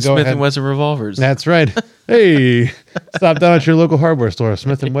we're going to go Smith ahead. & Wesson revolvers. That's right. Hey, stop down at your local hardware store,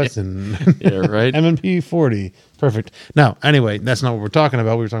 Smith & Wesson. Yeah, right. M&P 40. Perfect. Now, anyway, that's not what we're talking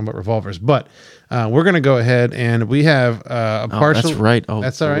about. We were talking about revolvers. But we're going to go ahead and we have a partial... that's right. Oh,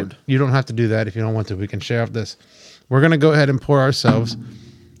 that's all right. You don't have to do that if you don't want to. We can share off this. We're going to go ahead and pour ourselves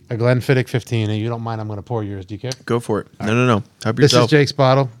a Glenfiddich 15. And you don't mind, I'm going to pour yours. Do you care? Go for it. No. Help This yourself. is Jake's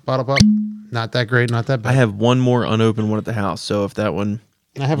bottle pop. Not that great, not that bad. I have one more unopened one at the house. So if that one...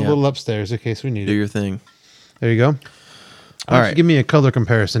 I have a little upstairs in case we need it. Do your thing. There you go. All right. Give me a color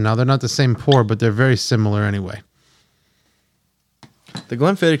comparison. Now, they're not the same pour, but they're very similar anyway. The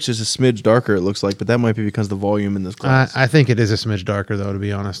Glenfiddich is a smidge darker, it looks like, but that might be because of the volume in this glass. I think it is a smidge darker, though, to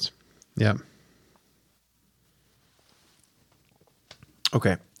be honest. Yep.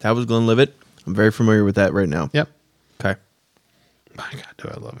 Okay. That was Glenlivet. I'm very familiar with that right now. Yep. Okay. My God, do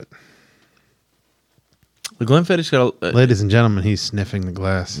I love it. The Glenfiddich got a... Ladies and gentlemen, he's sniffing the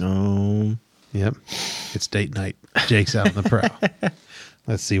glass. No. Yep. It's date night. Jake's out on the prowl.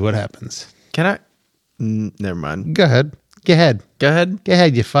 Let's see what happens. Can I... never mind. Go ahead. Go ahead,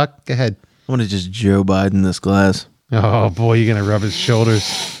 you fuck. Go ahead. I want to just Joe Biden this glass. Oh, boy, you're going to rub his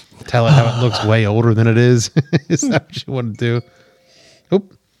shoulders. Tell it how it looks way older than it is. Is that what you want to do?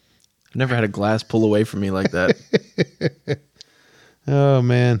 Oop. I never had a glass pull away from me like that. Oh,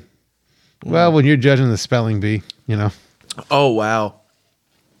 man. Well, when you're judging the spelling bee, you know. Oh, wow.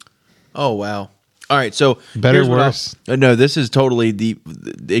 All right, so... Better, worse? No, this is totally the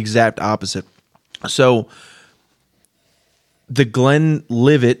exact opposite. So... The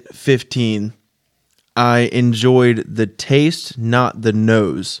Glenlivet 15, I enjoyed the taste, not the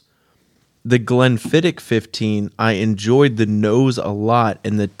nose. The Glenfiddich 15, I enjoyed the nose a lot,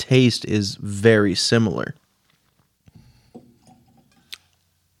 and the taste is very similar.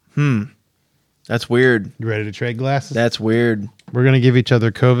 That's weird. You ready to trade glasses? That's weird. We're going to give each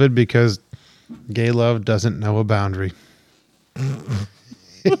other COVID because gay love doesn't know a boundary.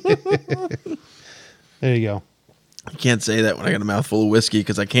 There you go. You can't say that when I got a mouthful of whiskey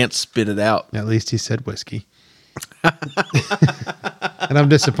because I can't spit it out. At least he said whiskey. And I'm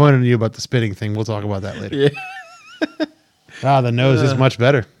disappointed in you about the spitting thing. We'll talk about that later. Yeah. The nose is much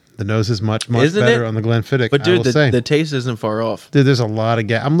better. The nose is much better on the Glenfiddich. But dude, the taste isn't far off. Dude, there's a lot of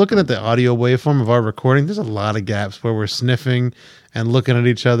gaps. I'm looking at the audio waveform of our recording. There's a lot of gaps where we're sniffing and looking at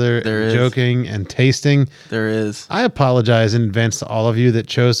each other, and joking and tasting. There is. I apologize in advance to all of you that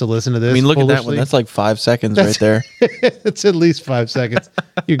chose to listen to this. I mean, look at that one. That's like 5 seconds right there. It's at least 5 seconds.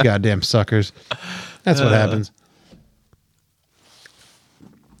 You goddamn suckers. That's what happens.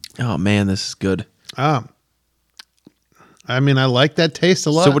 Oh man, this is good. I mean, I like that taste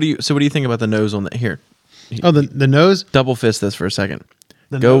a lot. So what do you think about the nose on that here? Oh, the nose? Double fist this for a second.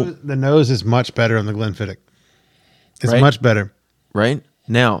 The nose is much better on the Glenfiddich. It's much better. Right?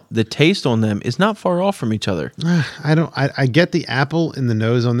 Now, the taste on them is not far off from each other. I get the apple in the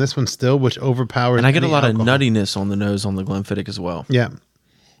nose on this one still, which overpowers. And I get a lot of nuttiness on the nose on the Glenfiddich as well. Yeah.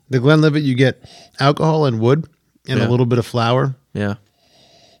 The Glenlivet, you get alcohol and wood and a little bit of flour. Yeah.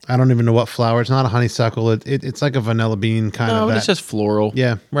 I don't even know what flour. It's not a honeysuckle. It's like a vanilla bean kind of. No, it's just floral.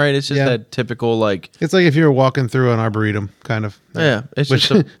 Yeah. Right. It's just that typical like. It's like if you were walking through an arboretum kind of. Yeah. It's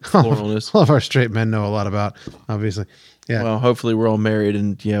just a floralness. All of our straight men know a lot about, obviously. Yeah. Well, hopefully we're all married,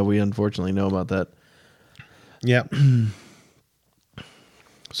 and we unfortunately know about that. Yeah.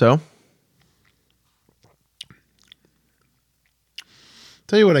 So.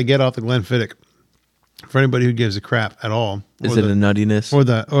 Tell you what I get off the Glenfiddich. For anybody who gives a crap at all, is it a nuttiness,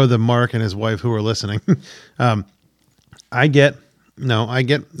 or the Mark and his wife who are listening? I get a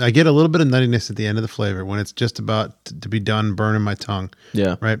little bit of nuttiness at the end of the flavor when it's just about to be done burning my tongue.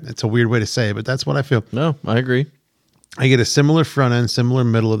 Yeah, right. It's a weird way to say it, but that's what I feel. No, I agree. I get a similar front end, similar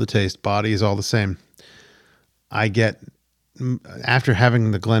middle of the taste. Body is all the same. I get after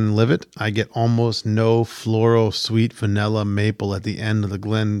having the Glenlivet, I get almost no floral, sweet vanilla, maple at the end of the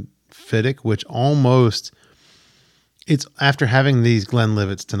Glenfiddich, which almost, it's after having these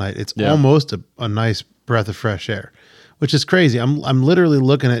Glenlivets tonight, it's almost a nice breath of fresh air, which is crazy. I'm literally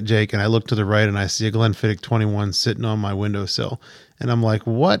looking at Jake, and I look to the right and I see a Glenfiddich 21 sitting on my windowsill, and I'm like,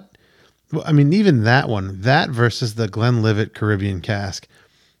 what? I mean, even that versus the Glenlivet Caribbean cask,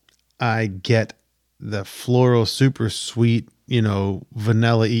 I get the floral, super sweet,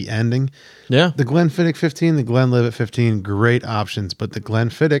 vanilla-y ending. Yeah. The Glenfiddich 15, the Glenlivet 15, great options. But the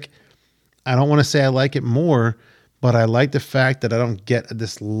Glenfiddich, I don't want to say I like it more, but I like the fact that I don't get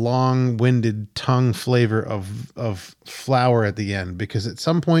this long-winded tongue flavor of flour at the end. Because at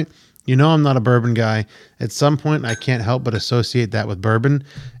some point, I'm not a bourbon guy. At some point, I can't help but associate that with bourbon.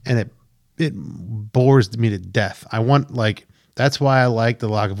 And it bores me to death. That's why I like the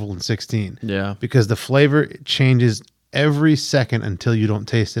Lagavulin 16. Yeah. Because the flavor changes every second until you don't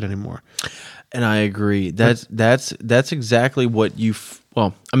taste it anymore. And I agree. That's exactly what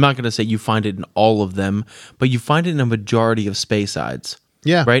well, I'm not going to say you find it in all of them, but you find it in a majority of Spaysides.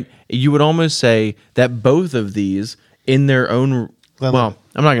 Yeah. Right? You would almost say that both of these in their own, well,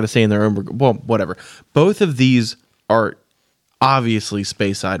 I'm not going to say in their own, well, whatever. Both of these are obviously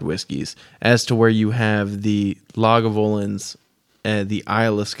Speyside whiskeys, as to where you have the Lagavulins and the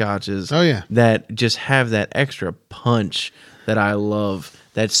Isla Scotches that just have that extra punch that I love,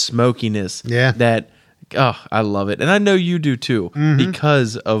 that smokiness, I love it. And I know you do too,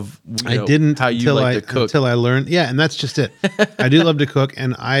 because of I didn't how you like to cook. Until I learned, and that's just it. I do love to cook,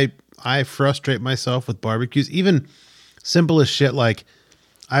 and I frustrate myself with barbecues, even simple as shit like,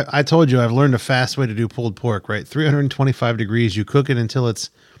 I told you I've learned a fast way to do pulled pork, right? 325 degrees. You cook it until it's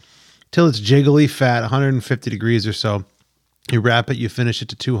jiggly fat, 150 degrees or so. You wrap it, you finish it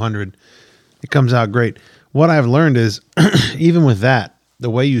to 200. It comes out great. What I've learned is, even with that, the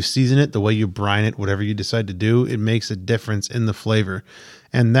way you season it, the way you brine it, whatever you decide to do, it makes a difference in the flavor.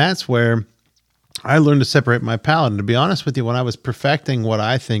 And that's where I learned to separate my palate. And to be honest with you, when I was perfecting what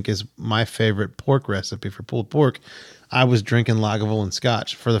I think is my favorite pork recipe for pulled pork, I was drinking Lagavulin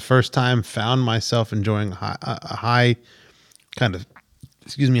Scotch. For the first time, found myself enjoying a high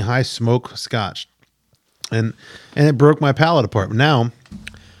smoke Scotch. And it broke my palate apart. Now,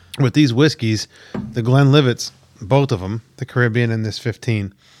 with these whiskeys, the Glenlivets, both of them, the Caribbean and this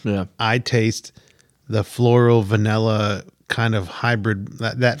 15, I taste the floral vanilla kind of hybrid,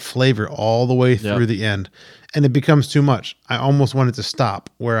 that flavor all the way through the end. And it becomes too much. I almost want it to stop,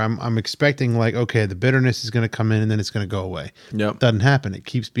 where I'm expecting okay, the bitterness is going to come in and then it's going to go away. Yep. Doesn't happen. It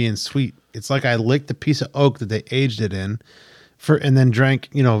keeps being sweet. It's like I licked a piece of oak that they aged it in and then drank,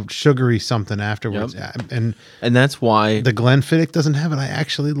 sugary something afterwards. Yep. And that's why the Glenfiddich doesn't have it. I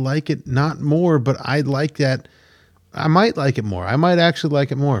actually like it, not more, but I like that. I might like it more. I might actually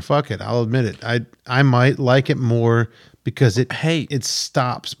like it more. Fuck it. I'll admit it. I might like it more because it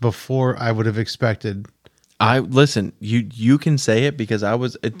stops before I would have expected. Listen, you can say it because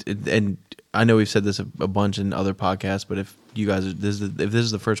and I know we've said this a bunch in other podcasts, but if you guys if this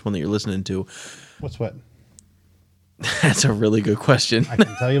is the first one that you're listening to, what's what? That's a really good question. I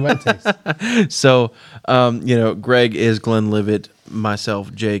can tell you my taste. So, Greg is Glenlivet,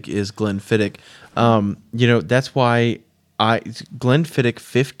 myself, Jake is Glenfiddich. That's why Glenfiddich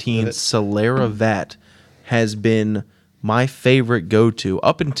 15 Solera Vat has been my favorite go-to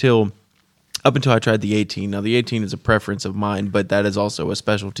up until I tried the 18. Now, the 18 is a preference of mine, but that is also a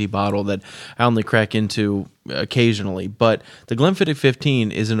specialty bottle that I only crack into occasionally. But the Glenfiddich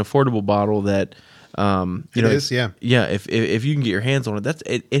 15 is an affordable bottle that, if you can get your hands on it,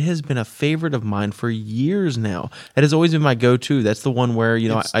 it has been a favorite of mine for years now. It has always been my go-to. That's the one where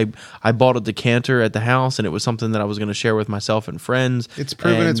I bought a decanter at the house, and it was something that I was going to share with myself and friends. It's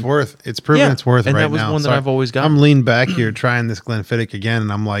proven its worth. It's proven its worth right now. And that was one that I've always got. I'm leaned back here trying this Glenfiddich again,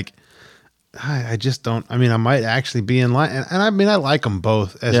 and I'm like, I just don't. I mean, I might actually be in line, and I mean, I like them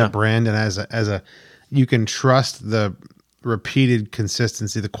both as a brand and as a. You can trust the repeated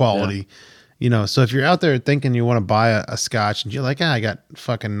consistency, the quality. Yeah. So if you're out there thinking you want to buy a scotch and you're like, I got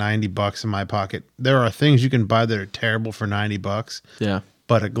fucking $90 in my pocket, there are things you can buy that are terrible for $90. Yeah.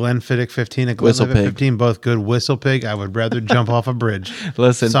 But a Glenfiddich 15, a Glenlivet 15, both good. Whistle Pig, I would rather jump off a bridge.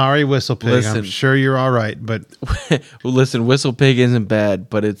 Listen. Sorry, Whistle Pig. I'm sure you're all right, but listen, Whistle Pig isn't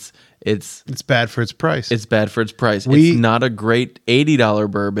bad, but it's bad for its price. It's bad for its price. It's not a great $80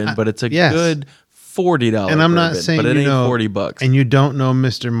 bourbon, but it's a good $40. And I'm not saying but it ain't $40. And you don't know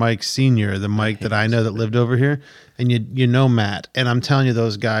Mr. Mike Senior, the Mike that I know that lived over here, and you know Matt. And I'm telling you,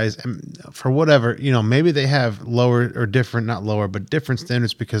 those guys, for whatever, maybe they have lower or different, not lower, but different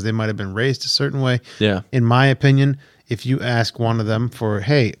standards because they might have been raised a certain way. Yeah. In my opinion, if you ask one of them for,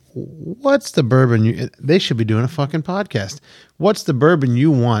 hey, what's the bourbon they should be doing a fucking podcast. What's the bourbon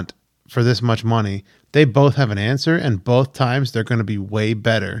you want for this much money? They both have an answer, and both times they're going to be way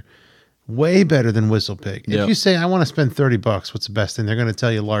better than Whistle Pig. If you say, I want to spend $30, what's the best thing? They're going to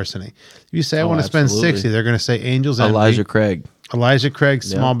tell you Larceny. If you say, I want to spend $60, they're going to say Angel's Envy. Elijah Craig,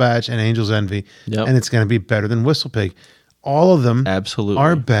 Small Batch, and Angel's Envy. Yep. And it's going to be better than Whistle Pig. All of them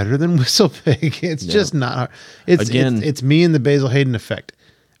are better than Whistle Pig. It's just not hard. It's me and the Basil Hayden effect.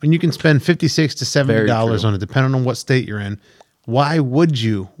 When you can spend $56 to $70 on it, depending on what state you're in, why would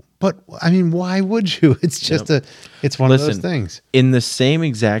you? But I mean, why would you? It's just it's one of those things. In the same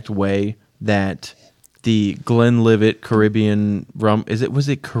exact way that the Glenlivet Caribbean rum, was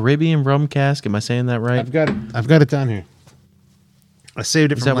it Caribbean rum cask? Am I saying that right? I've got it down here. I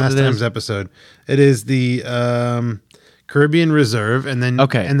saved it from last time's episode. It is the Caribbean Reserve, and then the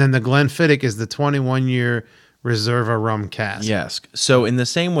Glenfiddich is the 21-year Reserva rum cask. Yes. So in the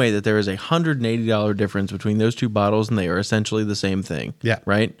same way that there is a $180 difference between those two bottles, and they are essentially the same thing. Yeah.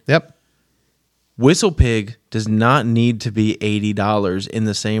 Right? Yep. Whistle Pig does not need to be $80 in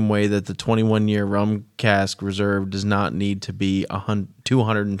the same way that the 21-year rum cask reserve does not need to be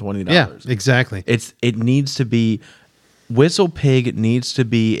 $220. Yeah, exactly. It needs to be Whistle Pig needs to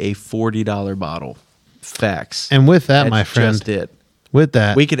be a $40 bottle. Facts. And with that, my friend, just it. With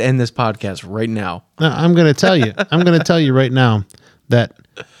that, we could end this podcast right now. I'm going to tell you. I'm going to tell you right now that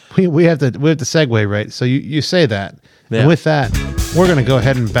we have to segue, right? So you say that. Yeah. And with that, we're going to go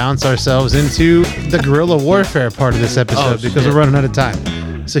ahead and bounce ourselves into the guerrilla warfare part of this episode because we're running out of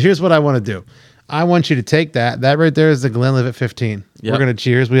time. So here's what I want to do. I want you to take that. That right there is the Glenlivet 15. Yep. We're going to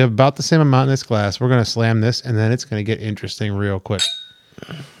cheers. We have about the same amount in this glass. We're going to slam this, and then it's going to get interesting real quick.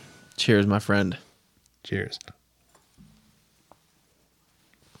 Cheers, my friend. Cheers.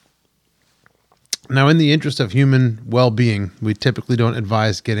 Now, in the interest of human well-being, we typically don't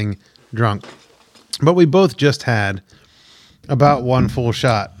advise getting drunk. But we both just had about one full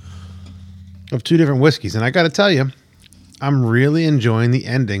shot of two different whiskeys. And I got to tell you, I'm really enjoying the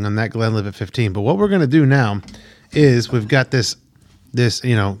ending on that Glenlivet 15. But what we're going to do now is we've got this,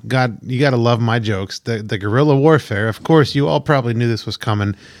 God, you got to love my jokes. The guerrilla warfare. Of course, you all probably knew this was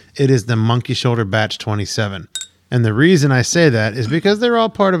coming. It is the Monkey Shoulder Batch 27. And the reason I say that is because they're all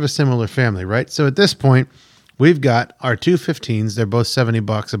part of a similar family, right? So at this point, we've got our two 15s. They're both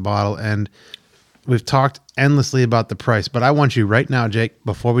 $70 a bottle. And we've talked endlessly about the price. But I want you right now, Jake,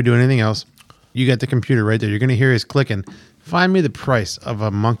 before we do anything else, you got the computer right there. You're going to hear his clicking. Find me the price of a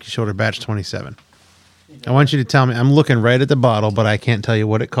Monkey Shoulder Batch 27. I want you to tell me. I'm looking right at the bottle, but I can't tell you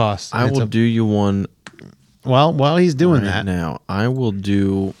what it costs. I will do you one Well, while he's doing that, now I will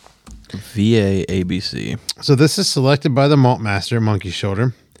do VA ABC. So this is selected by the malt master, Monkey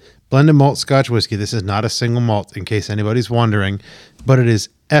Shoulder. Blended malt Scotch whiskey. This is not a single malt, in case anybody's wondering, but it is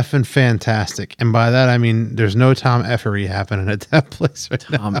effing fantastic. And by that, I mean there's no Tom Effery happening at that place right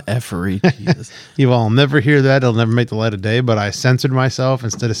now. Tom Effery, Jesus. You all never hear that. It'll never make the light of day, but I censored myself.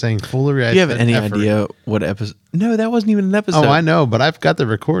 Instead of saying foolery, Do you have any idea what episode? No, that wasn't even an episode. Oh, I know, but I've got the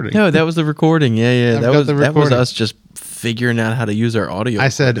recording. No, that was the recording. Yeah. That was us just figuring out how to use our audio. I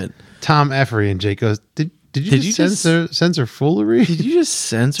said Tom Effery, and Jake goes, Did you just censor foolery? Did you just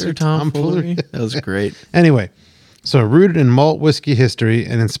censor Tom Foolery? That was great. Anyway, so rooted in malt whiskey history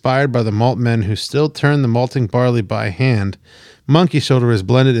and inspired by the malt men who still turn the malting barley by hand, Monkey Shoulder is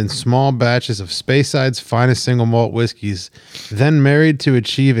blended in small batches of Speyside's finest single malt whiskeys, then married to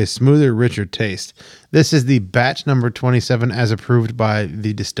achieve a smoother, richer taste. This is the batch number 27 as approved by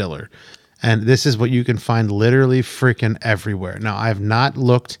the distiller. And this is what you can find literally freaking everywhere. Now, I've not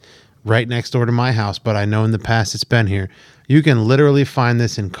looked right next door to my house, but I know in the past it's been here. You can literally find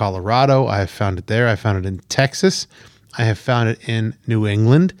this in Colorado. I have found it there. I found it in Texas. I have found it in New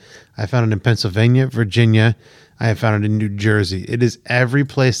England. I found it in Pennsylvania, Virginia. I have found it in New Jersey. It is every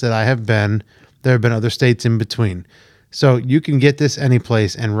place that I have been. There have been other states in between. So you can get this any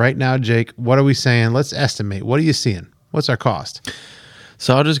place. And right now, Jake, what are we saying? Let's estimate. What are you seeing? What's our cost?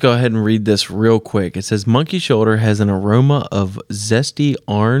 So I'll just go ahead and read this real quick. It says Monkey Shoulder has an aroma of zesty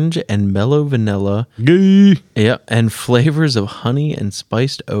orange and mellow vanilla. Yeah, and flavors of honey and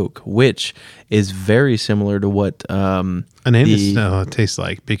spiced oak, which is very similar to what an tastes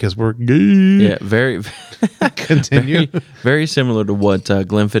like, because we're gay. Yeah, very continue. Very similar to what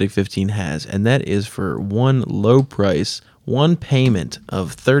Glenfiddich 15 has, and that is for one low price, one payment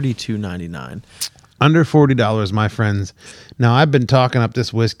of $32.99. Under $40, my friends. Now, I've been talking up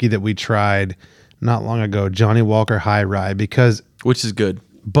this whiskey that we tried not long ago, Johnny Walker High Rye, which is good.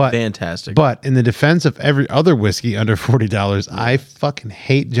 But fantastic. But in the defense of every other whiskey under $40, I fucking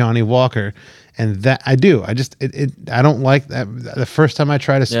hate Johnny Walker. And that I do. I just I don't like that. The first time I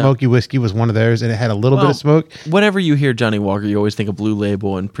tried a smoky whiskey was one of theirs, and it had a little bit of smoke. Whenever you hear Johnny Walker, you always think of Blue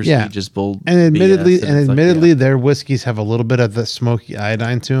Label and prestigious bull. And admittedly, their whiskeys have a little bit of the smoky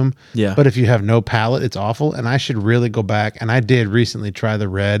iodine to them. Yeah. But if you have no palate, it's awful. And I should really go back. And I did recently try the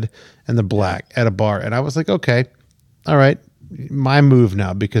red and the black at a bar, and I was like, okay, all right, my move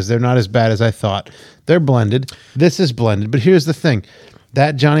now, because they're not as bad as I thought. They're blended. This is blended. But here's the thing.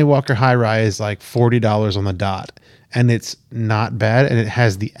 That Johnny Walker High Rye is like $40 on the dot, and it's not bad. And it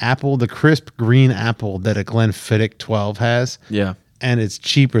has the crisp green apple that a Glenfiddich 12 has. Yeah. And it's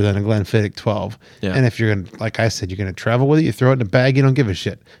cheaper than a Glenfiddich 12. Yeah. And if you're going to, like I said, you're going to travel with it, you throw it in a bag, you don't give a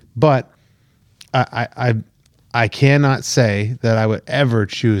shit. But I cannot say that I would ever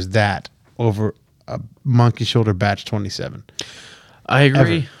choose that over a Monkey Shoulder Batch 27. I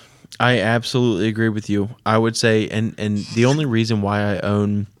agree. Ever. I absolutely agree with you. I would say, and the only reason why I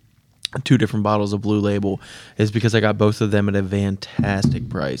own two different bottles of Blue Label is because I got both of them at a fantastic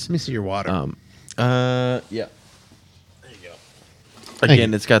price. Let me see your water. Yeah. There you go.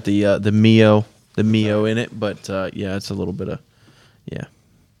 Again, it's got the Mio in it, but yeah, it's a little bit of yeah,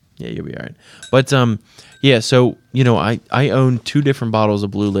 you'll be all right. But yeah, so I own two different bottles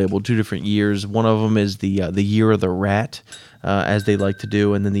of Blue Label, 2 different years. One of them is the Year of the Rat. As they like to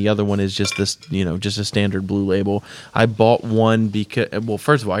do, and then the other one is just this, just a standard Blue Label. I bought one because, well,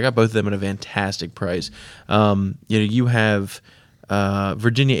 first of all, I got both of them at a fantastic price. You have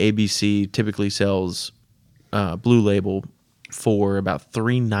Virginia ABC typically sells Blue Label for about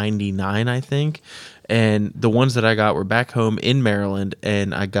 $3.99, I think, and the ones that I got were back home in Maryland,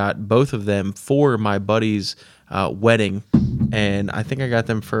 and I got both of them for my buddy's wedding, and I think I got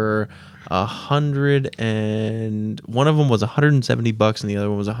them for $100, and one of them was $170 and the other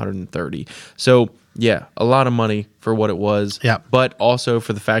one was $130. So yeah, a lot of money for what it was. Yeah. But also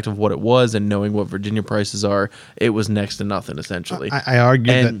for the fact of what it was and knowing what Virginia prices are, it was next to nothing essentially. I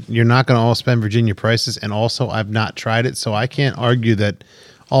argue that you're not going to all spend Virginia prices, and also I've not tried it, so I can't argue that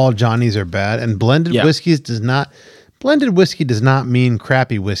all Johnnies are bad. And blended whiskey does not mean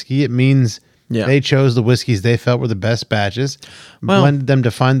crappy whiskey. It means they chose the whiskeys they felt were the best batches, blended them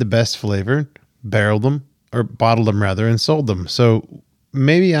to find the best flavor, barreled them, or bottled them rather, and sold them. So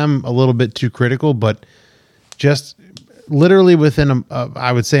maybe I'm a little bit too critical, but just literally within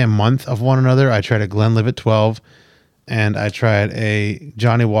I would say a month of one another, I tried a Glenlivet 12 and I tried a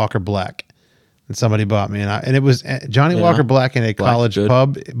Johnny Walker Black, and somebody bought me, and it was Johnny Walker Black in a college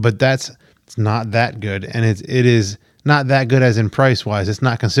pub, but it's not that good, and it is not that good as in price wise. It's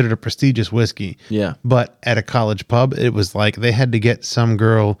not considered a prestigious whiskey. Yeah. But at a college pub, it was like they had to get some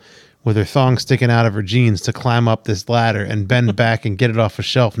girl with her thong sticking out of her jeans to climb up this ladder and bend back and get it off a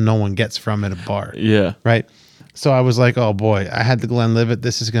shelf no one gets from at a bar. Yeah. Right? So I was like, oh boy, I had the Glenlivet.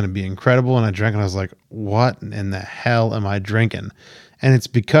 This is going to be incredible. And I drank and I was like, what in the hell am I drinking? And it's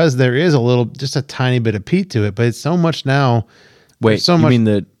because there is just a tiny bit of peat to it, but it's so much now. Wait, so you much,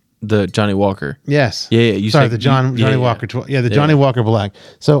 mean the Johnny Walker? Yes. Yeah. The Johnny Walker. The Johnny Walker Black.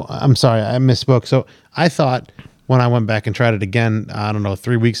 So I'm sorry, I misspoke. So I thought when I went back and tried it again, I don't know,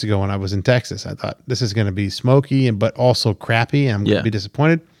 3 weeks ago when I was in Texas, I thought this is going to be smoky but also crappy, and I'm going to be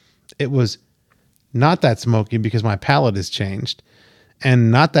disappointed. It was not that smoky because my palate has changed,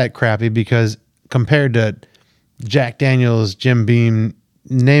 and not that crappy because compared to Jack Daniels, Jim Beam,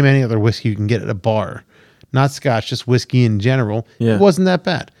 name any other whiskey you can get at a bar, not scotch, just whiskey in general, it wasn't that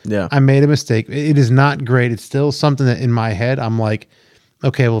bad. Yeah. I made a mistake. It is not great. It's still something that in my head, I'm like,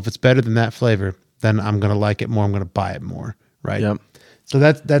 okay, well, if it's better than that flavor, then I'm going to like it more. I'm going to buy it more. Right. Yep. So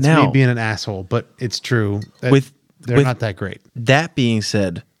that's me being an asshole, but it's true. They're not that great. That being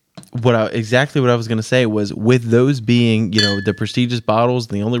said, exactly what I was going to say was, with those being, the prestigious bottles,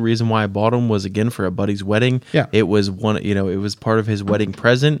 the only reason why I bought them was, again, for a buddy's wedding. Yeah. It was it was part of his wedding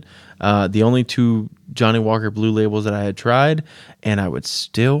present. The only two Johnny Walker Blue Labels that I had tried, and I would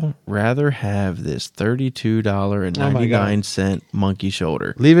still rather have this $32.99 Monkey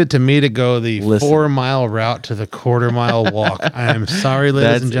Shoulder. Leave it to me to go the 4-mile route to the quarter-mile walk. I am sorry,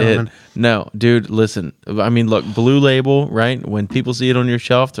 ladies and gentlemen. No, dude, listen. I mean, look, Blue Label, right? When people see it on your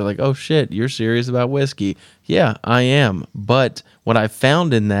shelf, they're like, oh, shit, you're serious about whiskey. Yeah, I am. But what I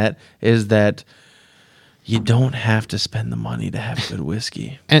found in that is that you don't have to spend the money to have good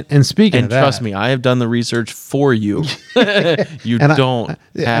whiskey. And speaking of that, trust me, I have done the research for you. You don't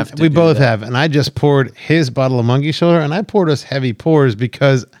have to. We both have. And I just poured his bottle of Monkey Shoulder, and I poured us heavy pours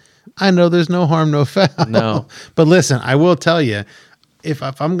because I know there's no harm, no foul. No. But listen, I will tell you, if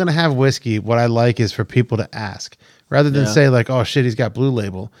I'm going to have whiskey, what I like is for people to ask. Rather than say like, oh, shit, he's got Blue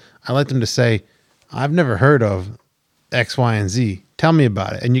Label. I like them to say, I've never heard of X, Y, and Z. Tell me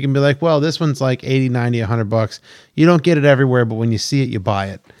about it. And you can be like, well, this one's like 80, 90, $100. You don't get it everywhere, but when you see it, you buy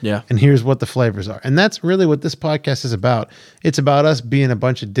it. Yeah. And here's what the flavors are. And that's really what this podcast is about. It's about us being a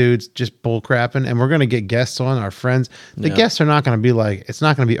bunch of dudes just bull crapping, and we're going to get guests on, our friends. The guests are not going to be like, it's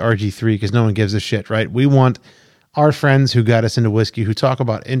not going to be RG3 because no one gives a shit, right? We want our friends who got us into whiskey, who talk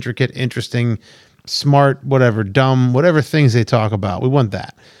about intricate, interesting, smart, whatever, dumb, whatever things they talk about. We want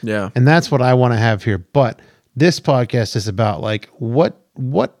that. Yeah. And that's what I want to have here. But this podcast is about like what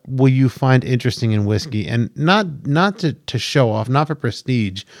will you find interesting in whiskey, and not to show off, not for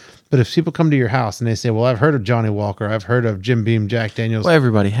prestige, but if people come to your house and they say, well, I've heard of Johnny Walker, I've heard of Jim Beam, Jack Daniels. Well,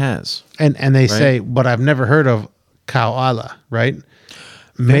 everybody has. And they say, but I've never heard of Guerilla, right?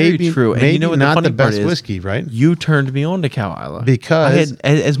 Very true. And maybe you know what not the funny the best part is? whiskey, right? You turned me on to Guerilla. Because I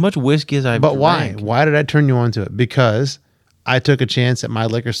had as much whiskey as I But drank. why? Why did I turn you on to it? Because I took a chance at my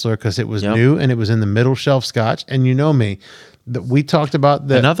liquor store because it was new and it was in the middle shelf scotch. And you know me, we talked about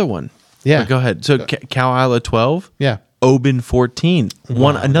another one. Yeah. But go ahead. So Guerilla 12. Yeah. Oban 14.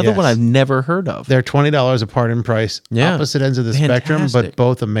 Another one I've never heard of. They're $20 apart in price. Yeah. Opposite ends of the spectrum, but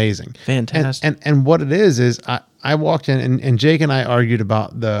both amazing. Fantastic. And what it is I walked in and Jake and I argued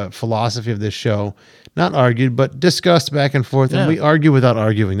about the philosophy of this show. Not argued, but discussed back and forth. And we argue without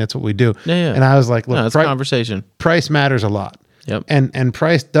arguing. That's what we do. Yeah. And I was like, look, it's conversation. Price matters a lot. Yep. And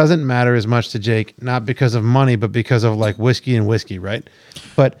price doesn't matter as much to Jake, not because of money, but because of like whiskey, right?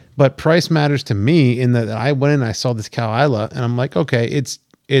 But price matters to me in that I went in and I saw this Guerilla and I'm like, okay, it's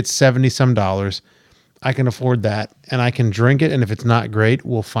 $70 some. I can afford that and I can drink it. And if it's not great,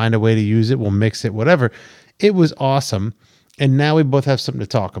 we'll find a way to use it. We'll mix it, whatever. It was awesome. And now we both have something to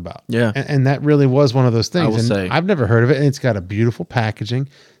talk about. Yeah. And that really was one of those things. I will say. I've never heard of it. And it's got a beautiful packaging,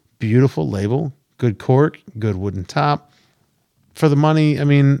 beautiful label, good cork, good wooden top. For the money, I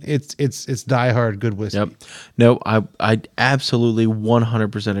mean, it's diehard good whiskey. Yep. No, I absolutely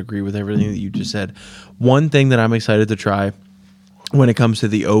 100% agree with everything that you just said. One thing that I'm excited to try when it comes to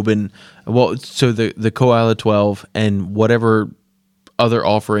the Oban, well, so the Guerilla 12 and whatever other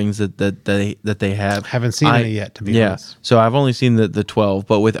offerings that they have. Haven't seen any yet, to be honest. So I've only seen the 12,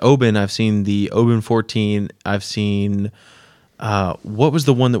 but with Oban, I've seen the Oban 14. I've seen. What was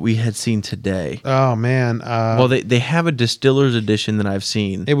the one that we had seen today? Oh man! Well, they have a distiller's edition that I've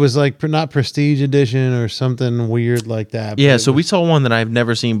seen. It was like not prestige edition or something weird like that. Yeah, so we saw one that I've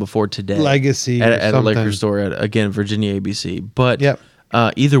never seen before today. Legacy at a liquor store again, Virginia ABC. But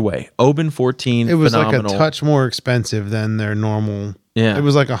either way, Oban 14. It was phenomenal. like a touch more expensive than their normal. Yeah, it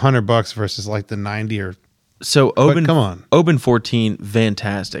was like $100 versus like the 90 or So But come on. Oban 14,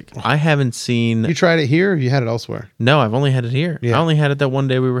 fantastic. I haven't seen. You tried it here or you had it elsewhere? No, I've only had it here. Yeah. I only had it that one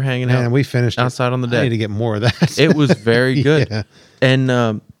day we were hanging out. And we finished outside on the deck. I need to get more of that. It was very good. Yeah.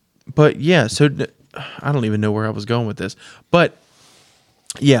 And, but yeah, so I don't even know where I was going with this. But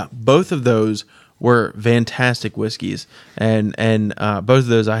yeah, both of those were fantastic whiskeys. And both of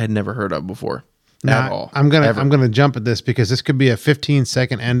those I had never heard of before. Now, at all. I'm gonna jump at this because this could be a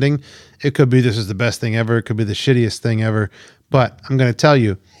 15-second ending. It could be this is the best thing ever. It could be the shittiest thing ever. But I'm gonna tell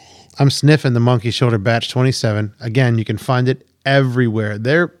you, I'm sniffing the Monkey Shoulder Batch 27. Again, you can find it everywhere.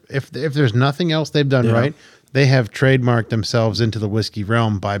 If there's nothing else they've done right, they have trademarked themselves into the whiskey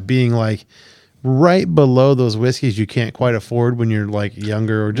realm by being like right below those whiskeys you can't quite afford when you're like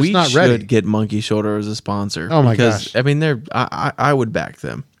younger or just not ready. We should get Monkey Shoulder as a sponsor. Oh my gosh! I mean, I would back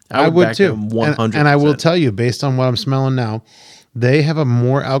them. I would too. 100%. And I will tell you, based on what I'm smelling now, they have a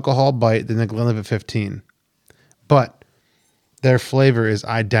more alcohol bite than the Glenlivet 15. But their flavor is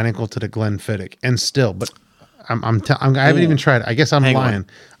identical to the Glenfiddich. And still, but I haven't even tried it. I guess I'm lying.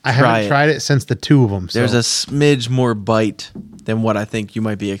 I haven't tried it since the two of them. So. There's a smidge more bite than what I think you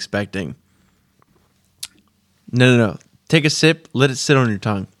might be expecting. No. Take a sip. Let it sit on your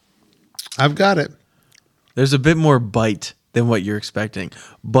tongue. I've got it. There's a bit more bite than what you're expecting,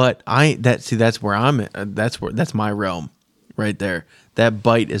 but that's where I'm at. That's my realm right there. That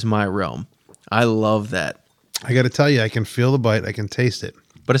bite is my realm. I love that. I got to tell you, I can feel the bite. I can taste it,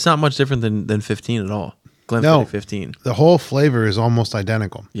 but it's not much different than 15 at all. Glenfiddich 15. The whole flavor is almost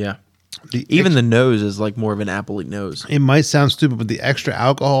identical. Yeah. Even the nose is like more of an appley nose. It might sound stupid, but the extra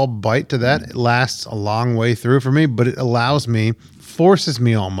alcohol bite to that, it lasts a long way through for me, but it forces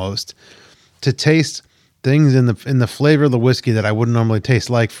me almost to taste things in the flavor of the whiskey that I wouldn't normally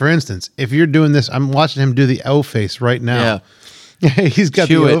taste. Like, for instance, if you're doing this, I'm watching him do the O face right now. Yeah. He's got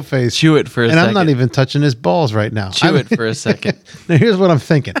the O face. Chew it for a second. And I'm not even touching his balls right now. Chew it for a second. Now, here's what I'm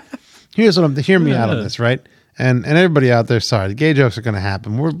thinking. Hear me out on this, right? And everybody out there, sorry, the gay jokes are going to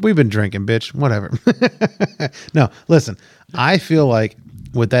happen. We've been drinking, bitch. Whatever. No, listen, I feel like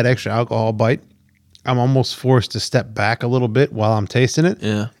with that extra alcohol bite, I'm almost forced to step back a little bit while I'm tasting it.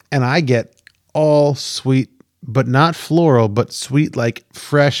 Yeah. And I get all sweet, but not floral, but sweet, like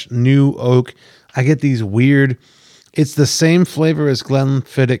fresh new oak. I get these weird, it's the same flavor as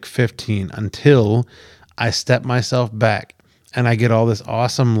Glenfiddich 15 until I step myself back and I get all this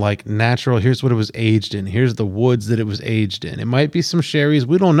awesome, like natural, here's what it was aged in. Here's the woods that it was aged in. It might be some sherries.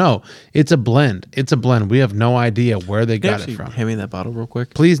 We don't know. It's a blend. We have no idea where they got it from. Hand me that bottle real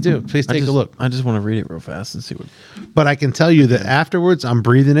quick. Please do. Please take a look. I just want to read it real fast and see what. But I can tell you that afterwards, I'm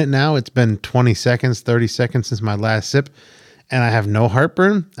breathing it now. It's been 20 seconds, 30 seconds since my last sip. And I have no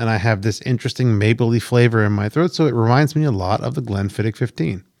heartburn. And I have this interesting mapley flavor in my throat. So it reminds me a lot of the Glenfiddich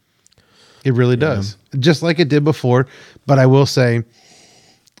 15. It really does. Just like it did before. But I will say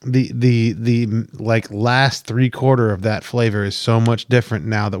the like last 3/4 of that flavor is so much different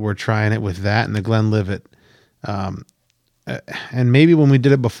now that we're trying it with that and the Glenlivet. And maybe when we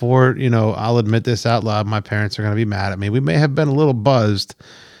did it before, I'll admit this out loud, my parents are going to be mad at me. We may have been a little buzzed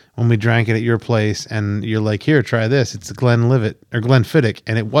when we drank it at your place and you're like, here, try this. It's the Glenlivet or Glenfiddich.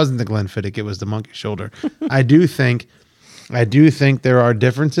 And it wasn't the Glenfiddich. It was the Monkey Shoulder. I do think there are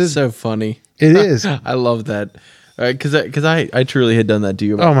differences. So funny. It is. I love that. Because I truly had done that to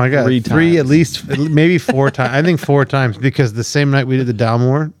you about oh my God. 3 times. 3 at least, maybe 4 times. I think 4 times because the same night we did the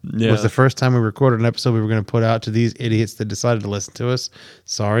Dalmore was the first time we recorded an episode we were going to put out to these idiots that decided to listen to us.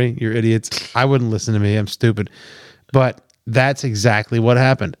 Sorry, you're idiots. I wouldn't listen to me. I'm stupid. But that's exactly what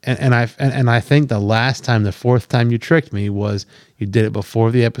happened. And I think the last time, the 4th time you tricked me was you did it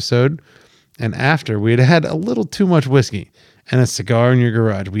before the episode and after we had a little too much whiskey and a cigar in your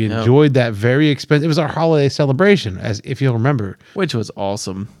garage. We enjoyed that very expensive. It was our holiday celebration, as if you'll remember, which was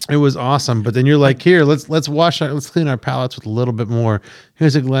awesome. It was awesome. But then you're like, here, let's clean our palates with a little bit more.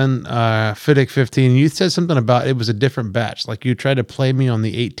 Here's a Glenfiddich 15. You said something about it was a different batch. Like you tried to play me on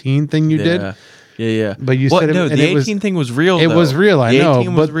the 18 thing you did. Yeah. But you said no, the 18 thing was real. It was real. I know. The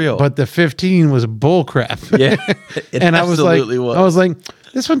 18 was real. But the 15 was bull crap. Yeah, and I was like,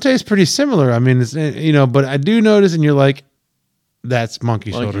 this one tastes pretty similar. I mean, it's, but I do notice, and you're like, that's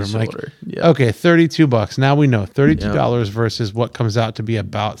Monkey Shoulder. I'm like, okay, $32. Now we know $32 versus what comes out to be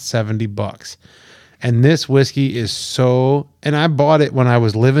about $70. And this whiskey is so, and I bought it when I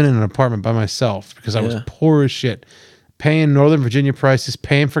was living in an apartment by myself because I was poor as shit, paying Northern Virginia prices,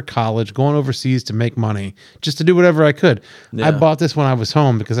 paying for college, going overseas to make money, just to do whatever I could. Yeah. I bought this when I was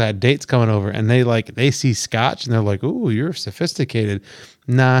home because I had dates coming over and they see scotch and they're like, ooh, you're sophisticated.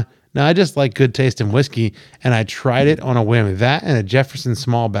 Nah, I just like good taste in whiskey. And I tried it on a whim, that and a Jefferson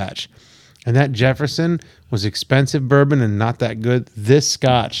small batch. And that Jefferson was expensive bourbon and not that good. This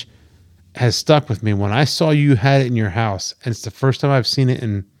scotch has stuck with me. When I saw you had it in your house, and it's the first time I've seen it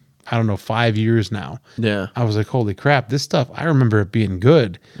in, I don't know, 5 years now. Yeah. I was like, holy crap, this stuff, I remember it being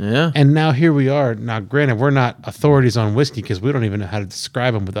good. Yeah. And now here we are. Now, granted, we're not authorities on whiskey because we don't even know how to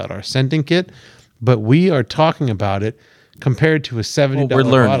describe them without our scenting kit, but we are talking about it compared to a $70 we're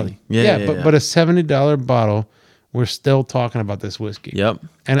learning. bottle. Yeah, but a $70 bottle, we're still talking about this whiskey. Yep.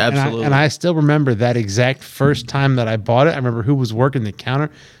 Absolutely. And I still remember that exact first time that I bought it. I remember who was working the counter.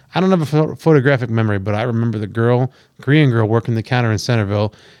 I don't have a photographic memory, but I remember the Korean girl working the counter in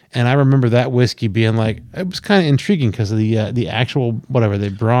Centerville. And I remember that whiskey being like, it was kind of intriguing because of the actual, whatever, the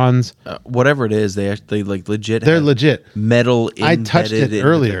bronze. Whatever it is, they like legit. They're legit. Metal I touched it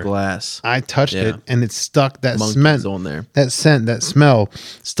earlier. The glass. I touched it and it stuck. That Monkeys on there. That scent, that smell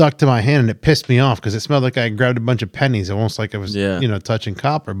stuck to my hand and it pissed me off because it smelled like I grabbed a bunch of pennies, almost like I was, touching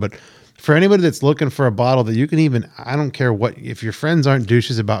copper. But for anybody that's looking for a bottle that you can even, I don't care what, if your friends aren't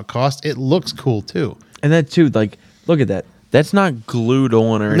douches about cost, it looks cool too. And that too, like, look at that. That's not glued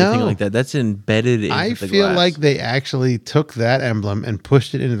on or anything like that. That's embedded into the glass. I feel like they actually took that emblem and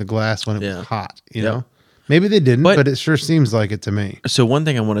pushed it into the glass when it was hot, you know? Maybe they didn't, but it sure seems like it to me. So one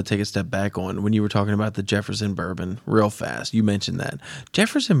thing I want to take a step back on, when you were talking about the Jefferson bourbon real fast, you mentioned that.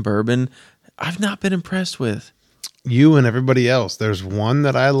 Jefferson bourbon, I've not been impressed with. You and everybody else. There's one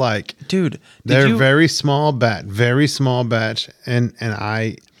that I like. Dude. They're very small batch. And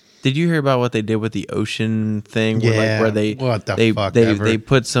I... Did you hear about what they did with the ocean thing? Where they what the they, fuck they, ever.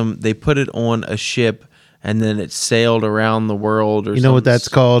 they put it on a ship and then it sailed around the world. Or you know what that's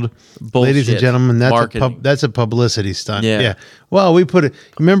called, bullshit. Ladies and gentlemen? That's a publicity stunt. Yeah. Well, we put it.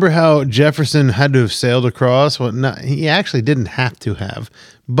 Remember how Jefferson had to have sailed across? Well, no, he actually didn't have to have,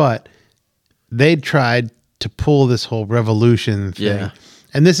 but they tried to pull this whole revolution thing. Yeah.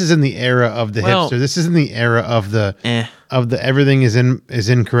 And this is in the era of the hipster. This is in the era of the everything is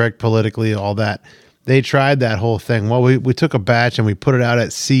incorrect politically, all that. They tried that whole thing. Well, we took a batch and we put it out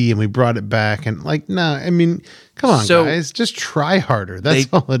at sea and we brought it back and I mean, come on, guys, just try harder. That's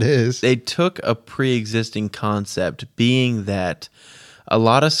all it is. They took a pre-existing concept, being that a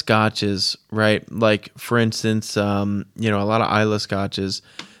lot of scotches, right? Like for instance, a lot of Islay scotches.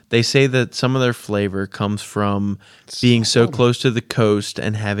 They say that some of their flavor comes from being so close to the coast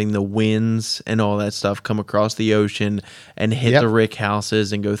and having the winds and all that stuff come across the ocean and hit the rick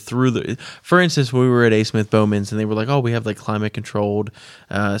houses and go through the... For instance, we were at A. Smith Bowman's and they were like, oh, we have like climate controlled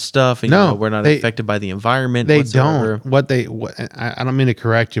stuff and we're not affected by the environment whatsoever. I don't mean to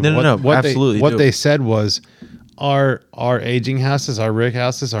correct you. No, absolutely. What they said was... Our aging houses, our rick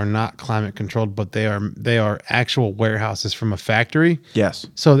houses are not climate controlled, but they are actual warehouses from a factory. Yes.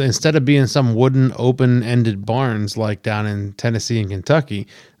 So instead of being some wooden open-ended barns like down in Tennessee and Kentucky,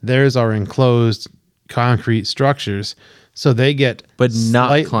 theirs are enclosed concrete structures. So they get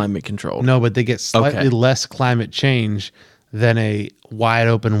not climate controlled. No, but they get slightly less climate change than a wide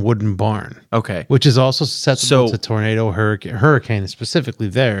open wooden barn. Okay. Which is also susceptible to tornado, hurricane specifically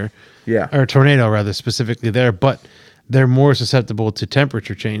there. Yeah. Or tornado rather specifically there, but they're more susceptible to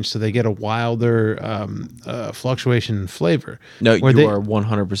temperature change, so they get a wilder fluctuation in flavor. No, you are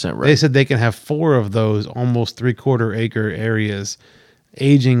 100% right. They said they can have 4 of those almost 3/4 acre areas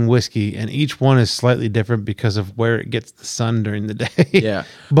aging whiskey, and each one is slightly different because of where it gets the sun during the day. Yeah.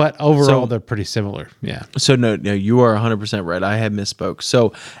 But overall, they're pretty similar. Yeah. So no, you are 100% right. I had misspoke.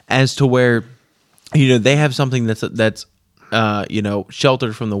 So as to where, they have something that's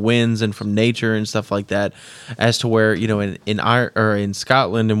sheltered from the winds and from nature and stuff like that, as to where, in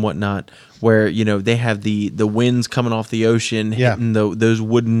Scotland and whatnot, where, they have the winds coming off the ocean, hitting those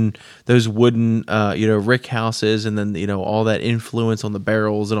wooden, rick houses, and then, all that influence on the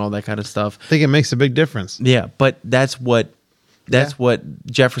barrels and all that kind of stuff. I think it makes a big difference. Yeah. But that's what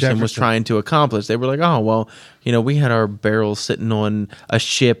Jefferson was trying to accomplish. They were like, oh, well, we had our barrels sitting on a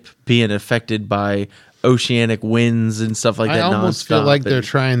ship being affected by oceanic winds and stuff like that. I almost feel like they're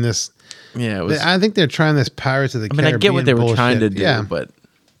trying this. Yeah, I think they're trying this Pirates of the Caribbean. I get what they were trying to do, but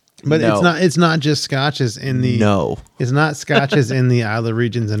no. It's not just scotches in the It's not scotches in the Islay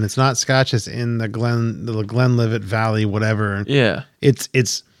regions, and it's not scotches in the Glenlivet Valley, whatever. Yeah, it's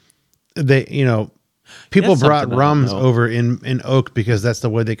people brought rums over in oak because that's the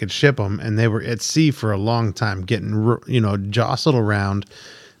way they could ship them, and they were at sea for a long time, getting jostled around.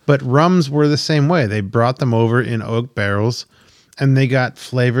 But rums were the same way. They brought them over in oak barrels, and they got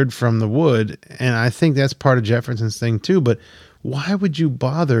flavored from the wood. And I think that's part of Jefferson's thing too. But why would you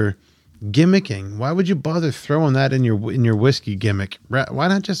bother gimmicking? Why would you bother throwing that in your whiskey gimmick? Why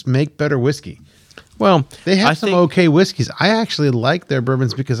not just make better whiskey? Well, they have some okay whiskeys. I actually like their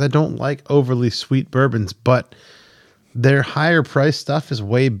bourbons because I don't like overly sweet bourbons, but their higher price stuff is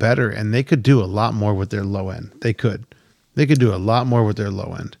way better, and they could do a lot more with their low end. They could do a lot more with their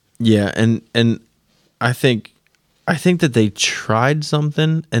low end. Yeah, and I think that they tried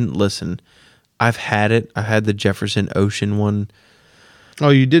something. And listen, I've had it. I had the Jefferson Ocean one. Oh,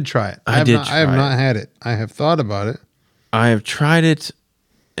 you did try it. I have not had it. I have thought about it. I have tried it,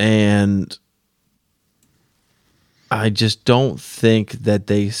 and I just don't think that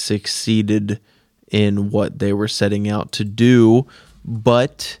they succeeded in what they were setting out to do,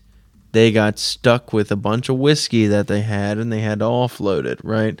 but they got stuck with a bunch of whiskey that they had, and they had to offload it,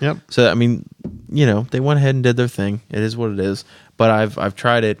 right? Yep. So, I mean, they went ahead and did their thing. It is what it is. But I've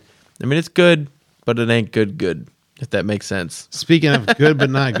tried it. I mean, it's good, but it ain't good, if that makes sense. Speaking of good but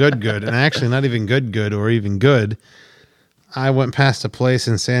not good, and actually not even good or even good, I went past a place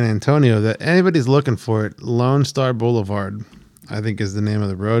in San Antonio that anybody's looking for it. Lone Star Boulevard, I think is the name of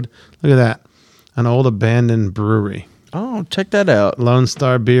the road. Look at that. An old abandoned brewery. Oh, check that out. Lone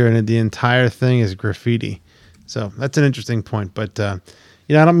Star beer, and the entire thing is graffiti. So that's an interesting point. But, I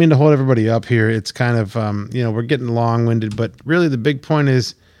don't mean to hold everybody up here. It's kind of, we're getting long-winded. But really the big point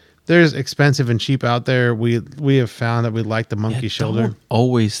is there's expensive and cheap out there. We have found that we like the monkey shoulder. Don't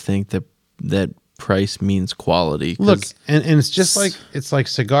always think that price means quality. Look, and it's just like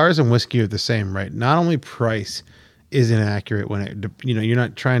cigars and whiskey are the same, right? Not only price is inaccurate when you're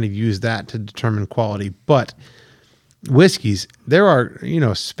not trying to use that to determine quality, but whiskeys, there are,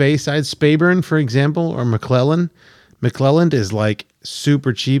 Speyside, Speyburn, for example, or McClelland. McClelland is like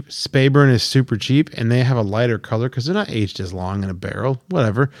super cheap. Speyburn is super cheap, and they have a lighter color because they're not aged as long in a barrel,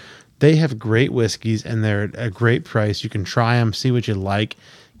 whatever. They have great whiskeys, and they're at a great price. You can try them, see what you like.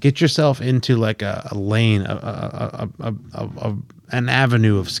 Get yourself into like a lane, an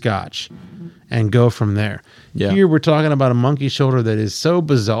avenue of scotch, and go from there. Yeah. Here we're talking about a monkey shoulder that is so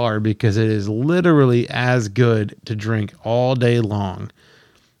bizarre because it is literally as good to drink all day long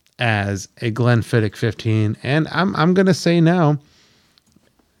as a Glenfiddich 15. And I'm gonna say now,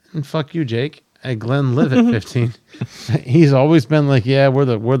 and fuck you, Jake, a Glenlivet 15. He's always been like, yeah, we're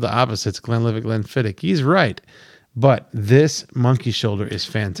the opposites, Glenlivet, Glenfiddich. He's right. But this monkey shoulder is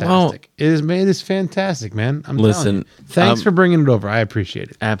fantastic. Well, it is fantastic, man. Listen, thanks for bringing it over. I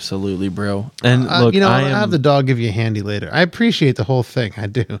appreciate it. Absolutely, bro. And look, I'll have the dog give you a handy later. I appreciate the whole thing. I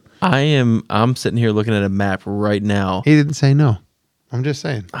do. I'm sitting here looking at a map right now. He didn't say no. I'm just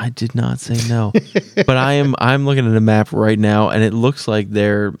saying. I did not say no. But I'm looking at a map right now, and it looks like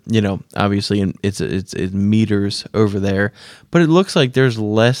they're, obviously it's meters over there, but it looks like there's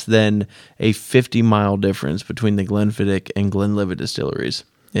less than a 50-mile difference between the Glenfiddich and Glenlivet distilleries.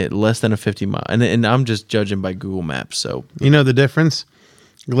 Less than a 50-mile. And I'm just judging by Google Maps, so. You know the difference?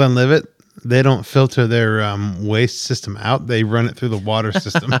 Glenlivet, they don't filter their waste system out. They run it through the water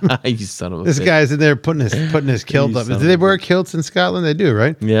system. You son of a This bitch. guy's in there putting his kilt up. Do they wear kilts in Scotland? They do,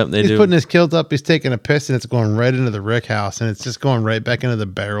 right? Yep, they do. He's putting his kilt up. He's taking a piss, and it's going right into the rick house, and it's just going right back into the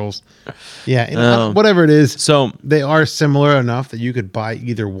barrels. Yeah, whatever it is. So they are similar enough that you could buy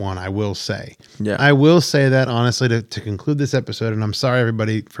either one, I will say. Yeah. I will say that, honestly, to conclude this episode, and I'm sorry,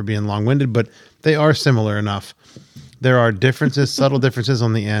 everybody, for being long-winded, but they are similar enough. There are differences, subtle differences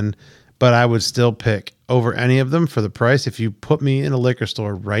on the end, but I would still pick over any of them for the price. If you put me in a liquor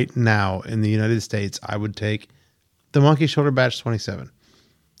store right now in the United States, I would take the Monkey Shoulder Batch 27.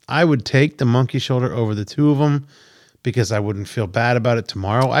 I would take the Monkey Shoulder over the two of them because I wouldn't feel bad about it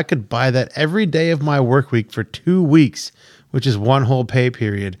tomorrow. I could buy that every day of my work week for 2 weeks, which is one whole pay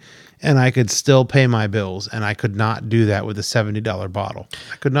period, and I could still pay my bills, and I could not do that with a $70 bottle.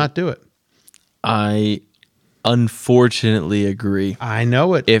 I could not do it. I unfortunately agree. I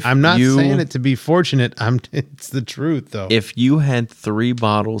know it. I'm not saying it to be fortunate. It's the truth, though. If you had 3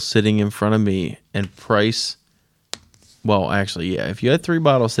 bottles sitting in front of me and price, well, actually, yeah. If you had 3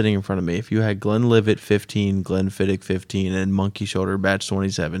 bottles sitting in front of me, if you had Glenlivet 15, Glenfiddich 15, and Monkey Shoulder Batch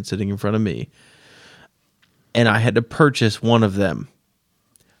 27 sitting in front of me, and I had to purchase one of them,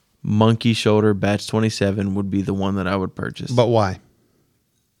 Monkey Shoulder Batch 27 would be the one that I would purchase. But why?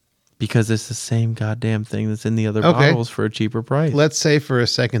 Because it's the same goddamn thing that's in the other bottles for a cheaper price. Let's say for a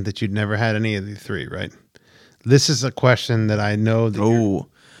second that you'd never had any of the 3, right? This is a question that I know that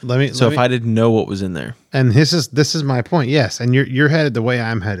if I didn't know what was in there. And this is my point, yes. And you're headed the way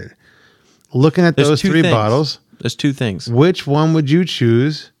I'm headed. Looking at those 3 bottles. There's 2 things. Which one would you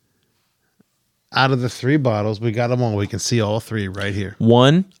choose out of the 3 bottles? We got them all. We can see all 3 right here.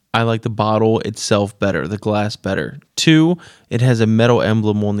 One, I like the bottle itself better, the glass better. 2, it has a metal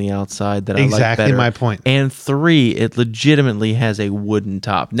emblem on the outside that I like better. Exactly my point. And 3, it legitimately has a wooden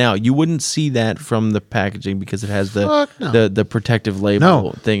top. Now, you wouldn't see that from the packaging because it has the protective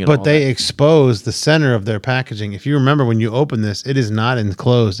label thing. And but all they that. expose the center of their packaging. If you remember when you open this, it is not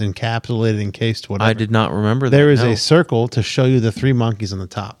enclosed, encapsulated, encased, whatever. I did not remember that. There is a circle to show you the 3 monkeys on the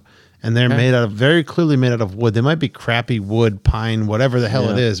top. And they're very clearly made out of wood. They might be crappy wood, pine, whatever the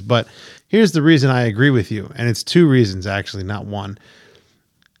hell it is. But here's the reason I agree with you. And it's 2 reasons, actually, not 1.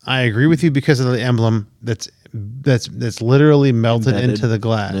 I agree with you because of the emblem that's literally melted into the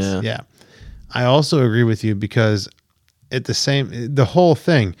glass. Yeah. I also agree with you because the whole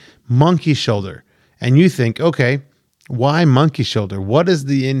thing, monkey shoulder. And you think, okay, why monkey shoulder? What is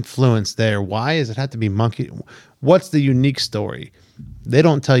the influence there? Why does it have to be monkey? What's the unique story? They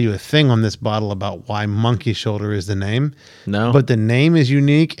don't tell you a thing on this bottle about why monkey shoulder is the name. No. But the name is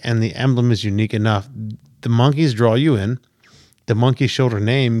unique and the emblem is unique enough. The monkeys draw you in. The monkey shoulder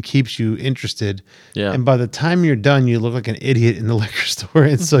name keeps you interested. Yeah. And by the time you're done, you look like an idiot in the liquor store.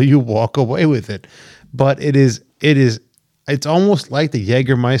 And so you walk away with it. But it's almost like the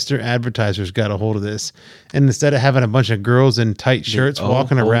Jägermeister advertisers got a hold of this. And instead of having a bunch of girls in tight shirts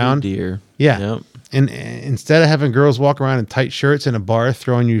walking around. Dear. Yeah. Yep. And instead of having girls walk around in tight shirts in a bar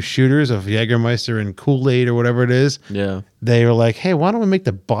throwing you shooters of Jägermeister and Kool-Aid or whatever it is, they were like, hey, why don't we make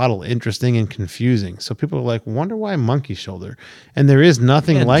the bottle interesting and confusing? So people are like, wonder why monkey shoulder? And there is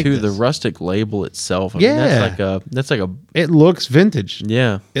nothing like this. The rustic label itself. I mean, that's like a. It looks vintage.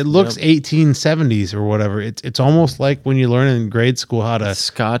 Yeah. It looks 1870s or whatever. It's almost like when you learn in grade school how to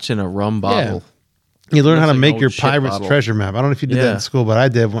scotch in a rum bottle. Yeah. You learn how to make your pirate's treasure map. I don't know if you did that in school, but I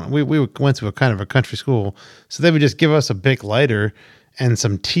did. We went to a kind of a country school. So they would just give us a Bic lighter and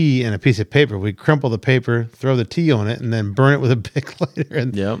some tea and a piece of paper. We'd crumple the paper, throw the tea on it, and then burn it with a Bic lighter.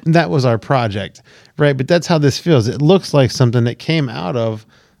 And that was our project, right? But that's how this feels. It looks like something that came out of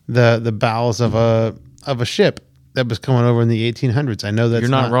the bowels of a ship that was coming over in the 1800s. I know that's You're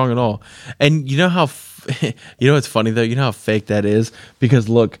not wrong at all. And you know how, you know what's funny though? You know how fake that is? Because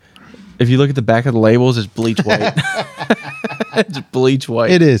look, if you look at the back of the labels, it's bleach white. It's bleach white.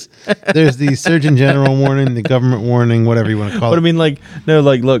 It is. There's the Surgeon General warning, the government warning, whatever you want to call it. But I mean,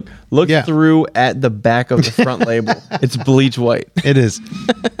 look through at the back of the front label. It's bleach white. It is.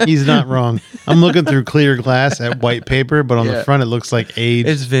 He's not wrong. I'm looking through clear glass at white paper, but on the front it looks like age.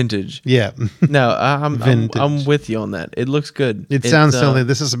 It's vintage. Yeah. No, I'm with you on that. It looks good. It sounds silly.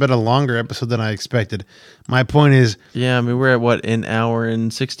 This has been a longer episode than I expected. My point is... Yeah, I mean, we're at, an hour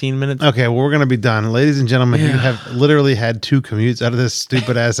and 16 minutes? Okay, well, we're going to be done. Ladies and gentlemen, you have literally had 2 commutes out of this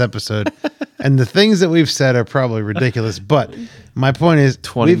stupid-ass episode. And the things that we've said are probably ridiculous. But my point is...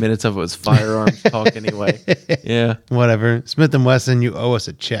 20 minutes of it was firearms talk anyway. Yeah. Whatever. Smith & Wesson, you owe us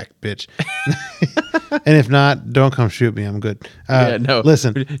a check, bitch. And if not, don't come shoot me. I'm good.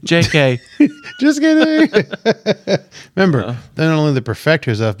 Listen. JK. Just kidding. Remember, they're not only the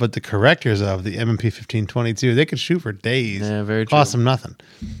perfecters of, but the correctors of the M&P 1522. They could shoot for days. Yeah, very true. Cost them nothing.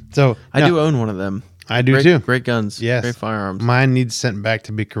 So I do own one of them. I do too. Great guns. Yes. Great firearms. Mine needs sent back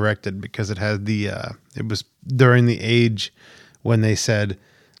to be corrected because it had it was during the age when they said,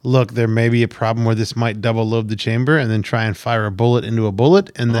 look, there may be a problem where this might double load the chamber and then try and fire a bullet into a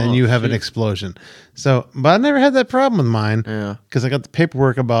bullet and then you have an explosion. So, but I never had that problem with mine because I got the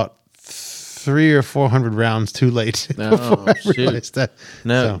paperwork about 300 or 400 rounds too late before I realized that.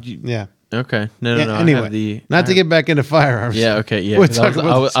 No. So, yeah. Okay. No. Anyway, not to get back into firearms. Yeah. Okay. Yeah.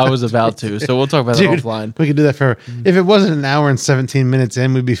 We'll I was about to. So we'll talk about that offline. We could do that forever. If it wasn't an hour and 17 minutes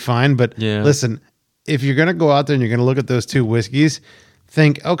in, we'd be fine. But listen, if you're going to go out there and you're going to look at those 2 whiskeys,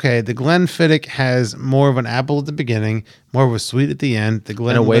 think, okay, the Glenfiddich has more of an apple at the beginning, more of a sweet at the end. The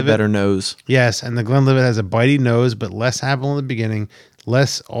Glenlivet, and a way better nose. Yes, and the Glenlivet has a bitey nose, but less apple in the beginning,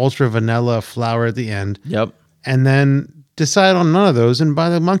 less ultra vanilla flower at the end. Yep. And then decide on none of those and buy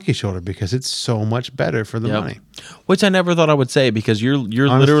the monkey shoulder because it's so much better for the money. Which I never thought I would say because you're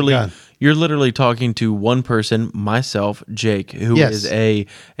literally talking to one person, myself, Jake, who is a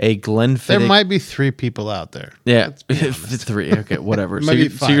Glenfiddich. There might be 3 people out there. Yeah, 3. Okay, whatever. so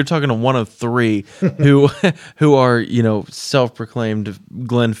you're talking to one of 3 who are self-proclaimed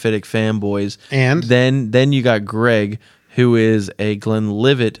Glenfiddich fanboys, and then you got Greg, who is a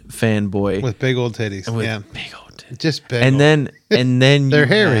Glenlivet fanboy with big old titties. Big old titties. Just big. And then they're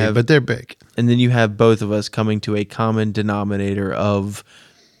hairy, but they're big. And then you have both of us coming to a common denominator of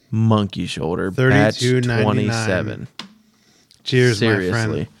monkey shoulder. $32.27. Cheers, seriously.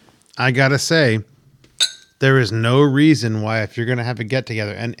 My friend. I gotta say, there is no reason why if you're gonna have a get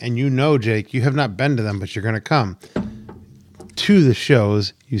together, and Jake, you have not been to them, but you're gonna come. to the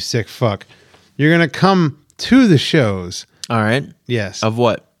shows, you sick fuck. You're going to come to the shows. All right. Yes. Of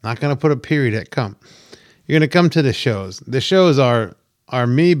what? Not going to put a period at come. You're going to come to the shows. The shows are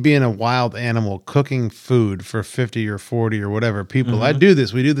me being a wild animal cooking food for 50 or 40 or whatever people. Mm-hmm. I do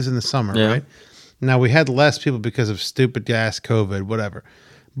this. We do this in the summer, right? Now, we had less people because of stupid gas, COVID, whatever.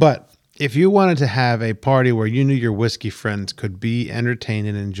 But if you wanted to have a party where you knew your whiskey friends could be entertained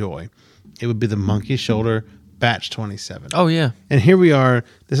and enjoy, it would be the Monkey Shoulder Batch 27. Oh, yeah. And here we are.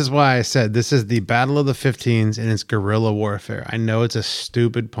 This is why I said this is the Battle of the 15s and it's guerrilla warfare. I know it's a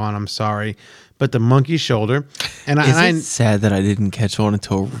stupid pun. I'm sorry. But the Monkey Shoulder. And it's sad that I didn't catch on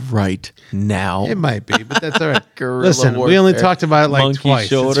until right now. It might be, but that's all right. Listen, we only talked about it like Monkey twice.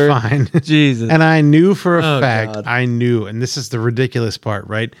 Shoulder. It's fine. Jesus. And I knew for a fact, God. I knew, and this is the ridiculous part,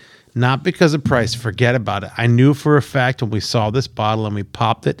 right? Not because of price, forget about it. I knew for a fact when we saw this bottle and we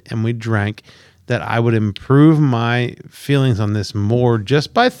popped it and we drank that I would improve my feelings on this more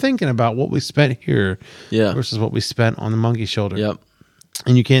just by thinking about what we spent here versus what we spent on the Monkey Shoulder. Yep.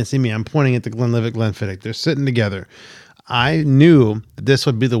 And you can't see me. I'm pointing at the Glenlivet, Glenfiddich. They're sitting together. I knew that this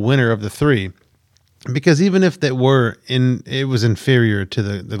would be the winner of the three because even if it was inferior to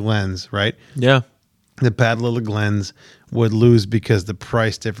the Glens, right? Yeah. The Battle of the Glens would lose because the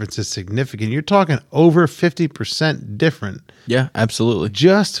price difference is significant. You're talking over 50% different. Yeah, absolutely.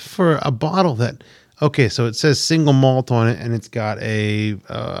 Just for a bottle that, okay, so it says single malt on it and it's got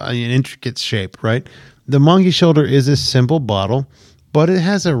an intricate shape, right? The Monkey Shoulder is a simple bottle, but it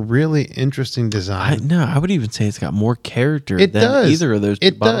has a really interesting design. I would even say it's got more character than either of those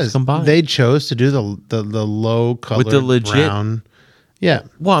two bottles combined. They chose to do the low color with the legit brown. Yeah.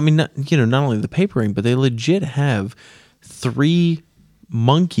 Well, I mean, not only the papering, but they legit have 3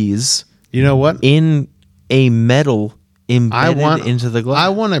 monkeys. You know what? In a metal embedded into the glass. I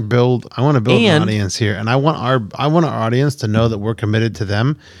want to build an audience here, and I want our audience to know that we're committed to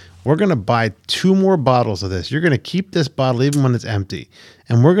them. We're going to buy 2 more bottles of this. You're going to keep this bottle even when it's empty.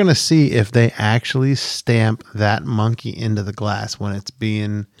 And we're going to see if they actually stamp that monkey into the glass when it's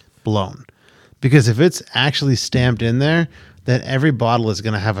being blown. Because if it's actually stamped in there, then every bottle is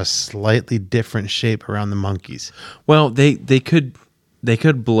going to have a slightly different shape around the monkeys. Well, they could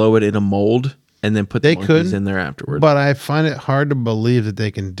blow it in a mold and then put the monkeys in there afterwards. But I find it hard to believe that they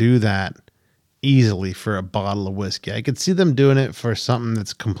can do that easily for a bottle of whiskey. I could see them doing it for something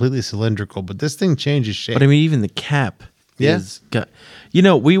that's completely cylindrical, but this thing changes shape. But I mean, even the cap is got.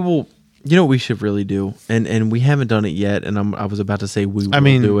 What we should really do, and we haven't done it yet. And I was about to say we will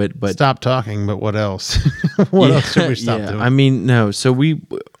do it, but stop talking. But what else? What else should we stop doing? I mean, no. So we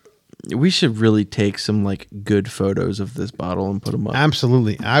should really take some like good photos of this bottle and put them up.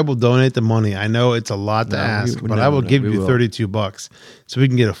 Absolutely. I will donate the money. I know it's a lot to ask, but I will give you $32 so we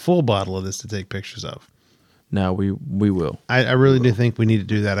can get a full bottle of this to take pictures of. No, we will. I really do think we need to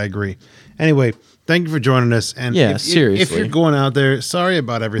do that. I agree. Anyway, thank you for joining us. And seriously. If you're going out there, sorry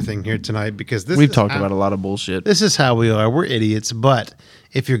about everything here tonight because we've talked about a lot of bullshit. This is how we are. We're idiots. But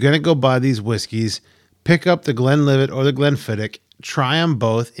if you're going to go buy these whiskeys, pick up the Glenlivet or the Glenfiddich. Try them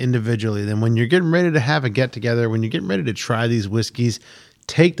both individually. Then when you're getting ready to have a get-together, when you're getting ready to try these whiskeys,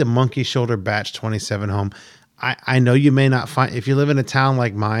 take the Monkey Shoulder Batch 27 home. I know you may not find, if you live in a town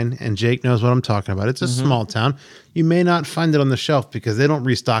like mine, and Jake knows what I'm talking about, it's a small town, you may not find it on the shelf because they don't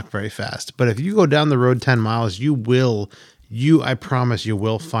restock very fast. But if you go down the road 10 miles, I promise you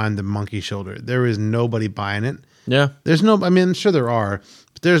will find the Monkey Shoulder. There is nobody buying it. Yeah. I'm sure there are,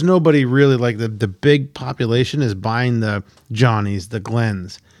 but there's nobody really like the big population is buying the Johnnies, the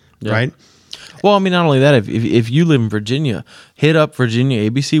Glens, right? Well, I mean, not only that, if you live in Virginia, hit up Virginia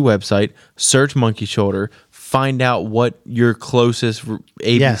ABC website, search Monkey Shoulder, find out what your closest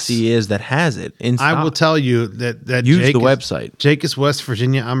ABC is that has it in stock. I will tell you that use the website. Jake is West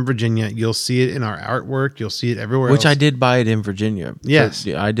Virginia. I'm Virginia. You'll see it in our artwork. You'll see it everywhere. Which else. I did buy it in Virginia. Yes,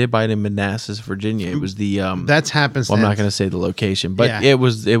 so, I did buy it in Manassas, Virginia. It was the that's happenstance. Well, I'm not going to say the location, but it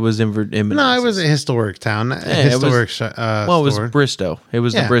was in Manassas. No, it was a historic town. It was Bristow. It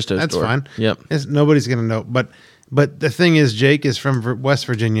was the Bristow that's store. Fine. Yep. Nobody's going to know. But the thing is, Jake is from West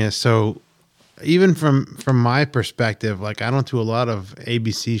Virginia, so. Even from my perspective, like I don't do a lot of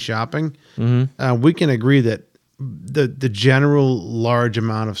ABC shopping. Mm-hmm. We can agree that the general large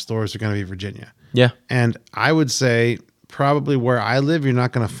amount of stores are going to be Virginia. Yeah, and I would say probably where I live, you're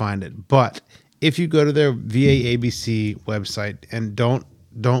not going to find it. But if you go to their VA ABC website and don't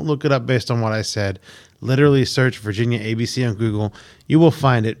look it up based on what I said, literally search Virginia ABC on Google, you will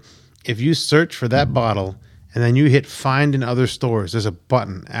find it. If you search for that bottle. And then you hit find in other stores. There's a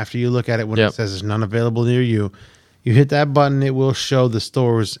button after you look at it when it says there's none available near you. You hit that button, it will show the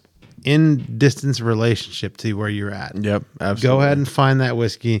stores in distance relationship to where you're at. Yep, absolutely. Go ahead and find that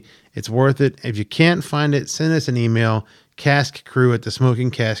whiskey. It's worth it. If you can't find it, send us an email,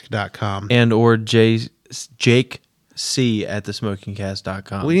 caskcrew@thesmokingcask.com. And or Jake C at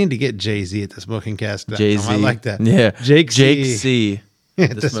thesmokingcast.com. We need to get Jay-Z at thesmokingcast.com. Jay-Z. I like that. Yeah. Jake C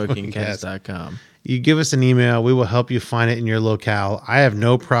at at thesmokingcast.com. You give us an email. We will help you find it in your locale. I have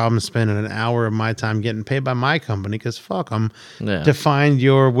no problem spending an hour of my time getting paid by my company because fuck them to find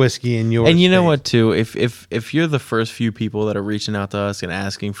your whiskey in your And you know state. what, too? If you're the first few people that are reaching out to us and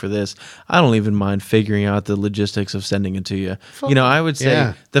asking for this, I don't even mind figuring out the logistics of sending it to you. I would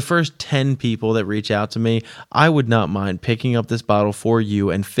say the first 10 people that reach out to me, I would not mind picking up this bottle for you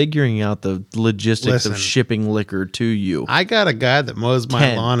and figuring out the logistics of shipping liquor to you. I got a guy that mows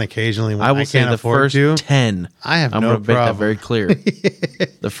my lawn occasionally when I will say the first 10. I have I'm no going to make that problem. very clear.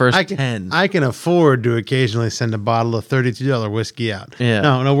 The first 10. I can afford to occasionally send a bottle of $32 whiskey out. Yeah.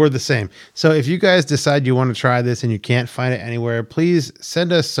 No, we're the same. So if you guys decide you want to try this and you can't find it anywhere, please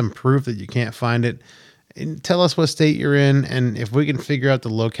send us some proof that you can't find it. And tell us what state you're in, and if we can figure out the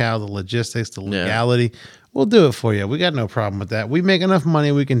locale, the logistics, the legality, we'll do it for you. We got no problem with that. We make enough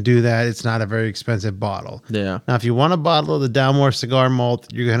money, we can do that. It's not a very expensive bottle. Yeah. Now, if you want a bottle of the Dalmore cigar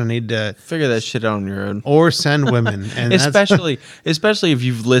malt, you're going to need to figure that shit out on your own. Or send women. And especially if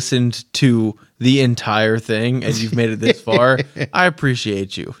you've listened to the entire thing and you've made it this far. I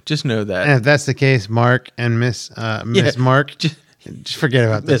appreciate you. Just know that. And if that's the case, Mark and Miss Mark, just forget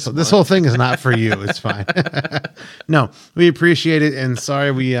about this. This whole thing is not for you. It's fine. No, we appreciate it, and sorry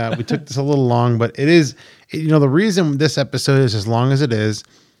we took this a little long, but it is. The reason this episode is as long as it is,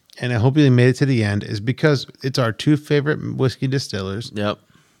 and I hope you made it to the end, is because it's our two favorite whiskey distillers. Yep.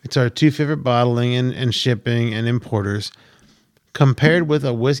 It's our two favorite bottling and shipping and importers, compared with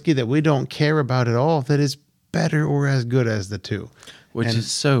a whiskey that we don't care about at all that is better or as good as the two. Which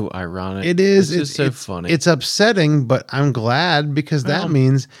is so ironic. It is. It's so funny. It's upsetting, but I'm glad because that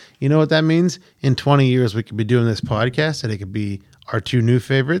means, you know what that means? In 20 years, we could be doing this podcast and it could be our two new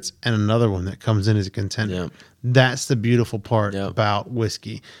favorites and another one that comes in as a contender. Yep. That's the beautiful part about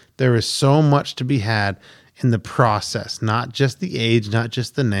whiskey. There is so much to be had in the process, not just the age, not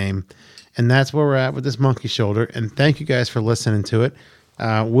just the name. And that's where we're at with this Monkey Shoulder. And thank you guys for listening to it.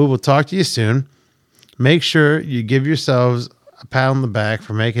 We will talk to you soon. Make sure you give yourselves a pat on the back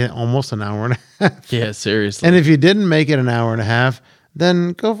for making it almost an hour and a half. Yeah, seriously. And if you didn't make it an hour and a half,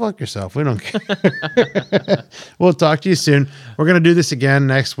 then go fuck yourself. We don't care. We'll talk to you soon. We're going to do this again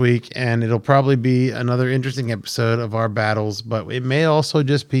next week, and it'll probably be another interesting episode of our battles, but it may also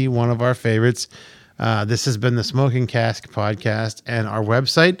just be one of our favorites. This has been the Smoking Cask Podcast, and our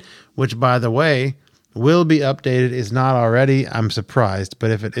website, which, by the way, will be updated, is not already. I'm surprised,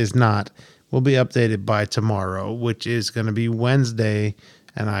 but if it is not, will be updated by tomorrow, which is going to be Wednesday,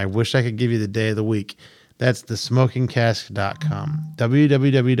 and I wish I could give you the day of the week. That's thesmokingcask.com,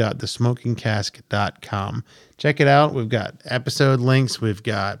 www.thesmokingcask.com. Check it out. We've got episode links. We've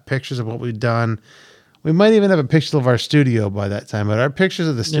got pictures of what we've done. We might even have a picture of our studio by that time, but our pictures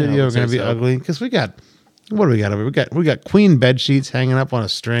of the studio are going to be ugly because we got, what do we got over? We got queen bed sheets hanging up on a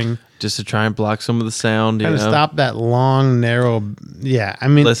string. Just to try and block some of the sound. Trying to stop that long, narrow. Yeah, I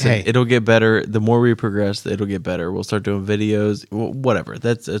mean, listen, hey, it'll get better. The more we progress, it'll get better. We'll start doing videos, whatever.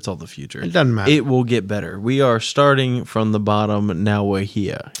 That's all the future. It doesn't matter. It will get better. We are starting from the bottom. Now we're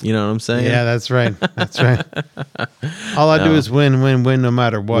here. You know what I'm saying? Yeah, that's right. That's right. All I do is win, no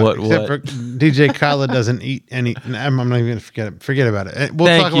matter what. Except for DJ Khaled doesn't eat any. I'm not even going to forget about it. We'll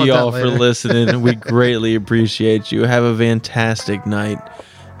Thank talk about you all that for later. listening. We greatly appreciate you. Have a fantastic night.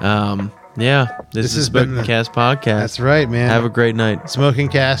 This is Smoking Cast Podcast. That's right, man. Have a great night.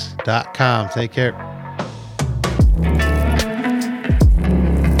 SmokingCast.com. Take care.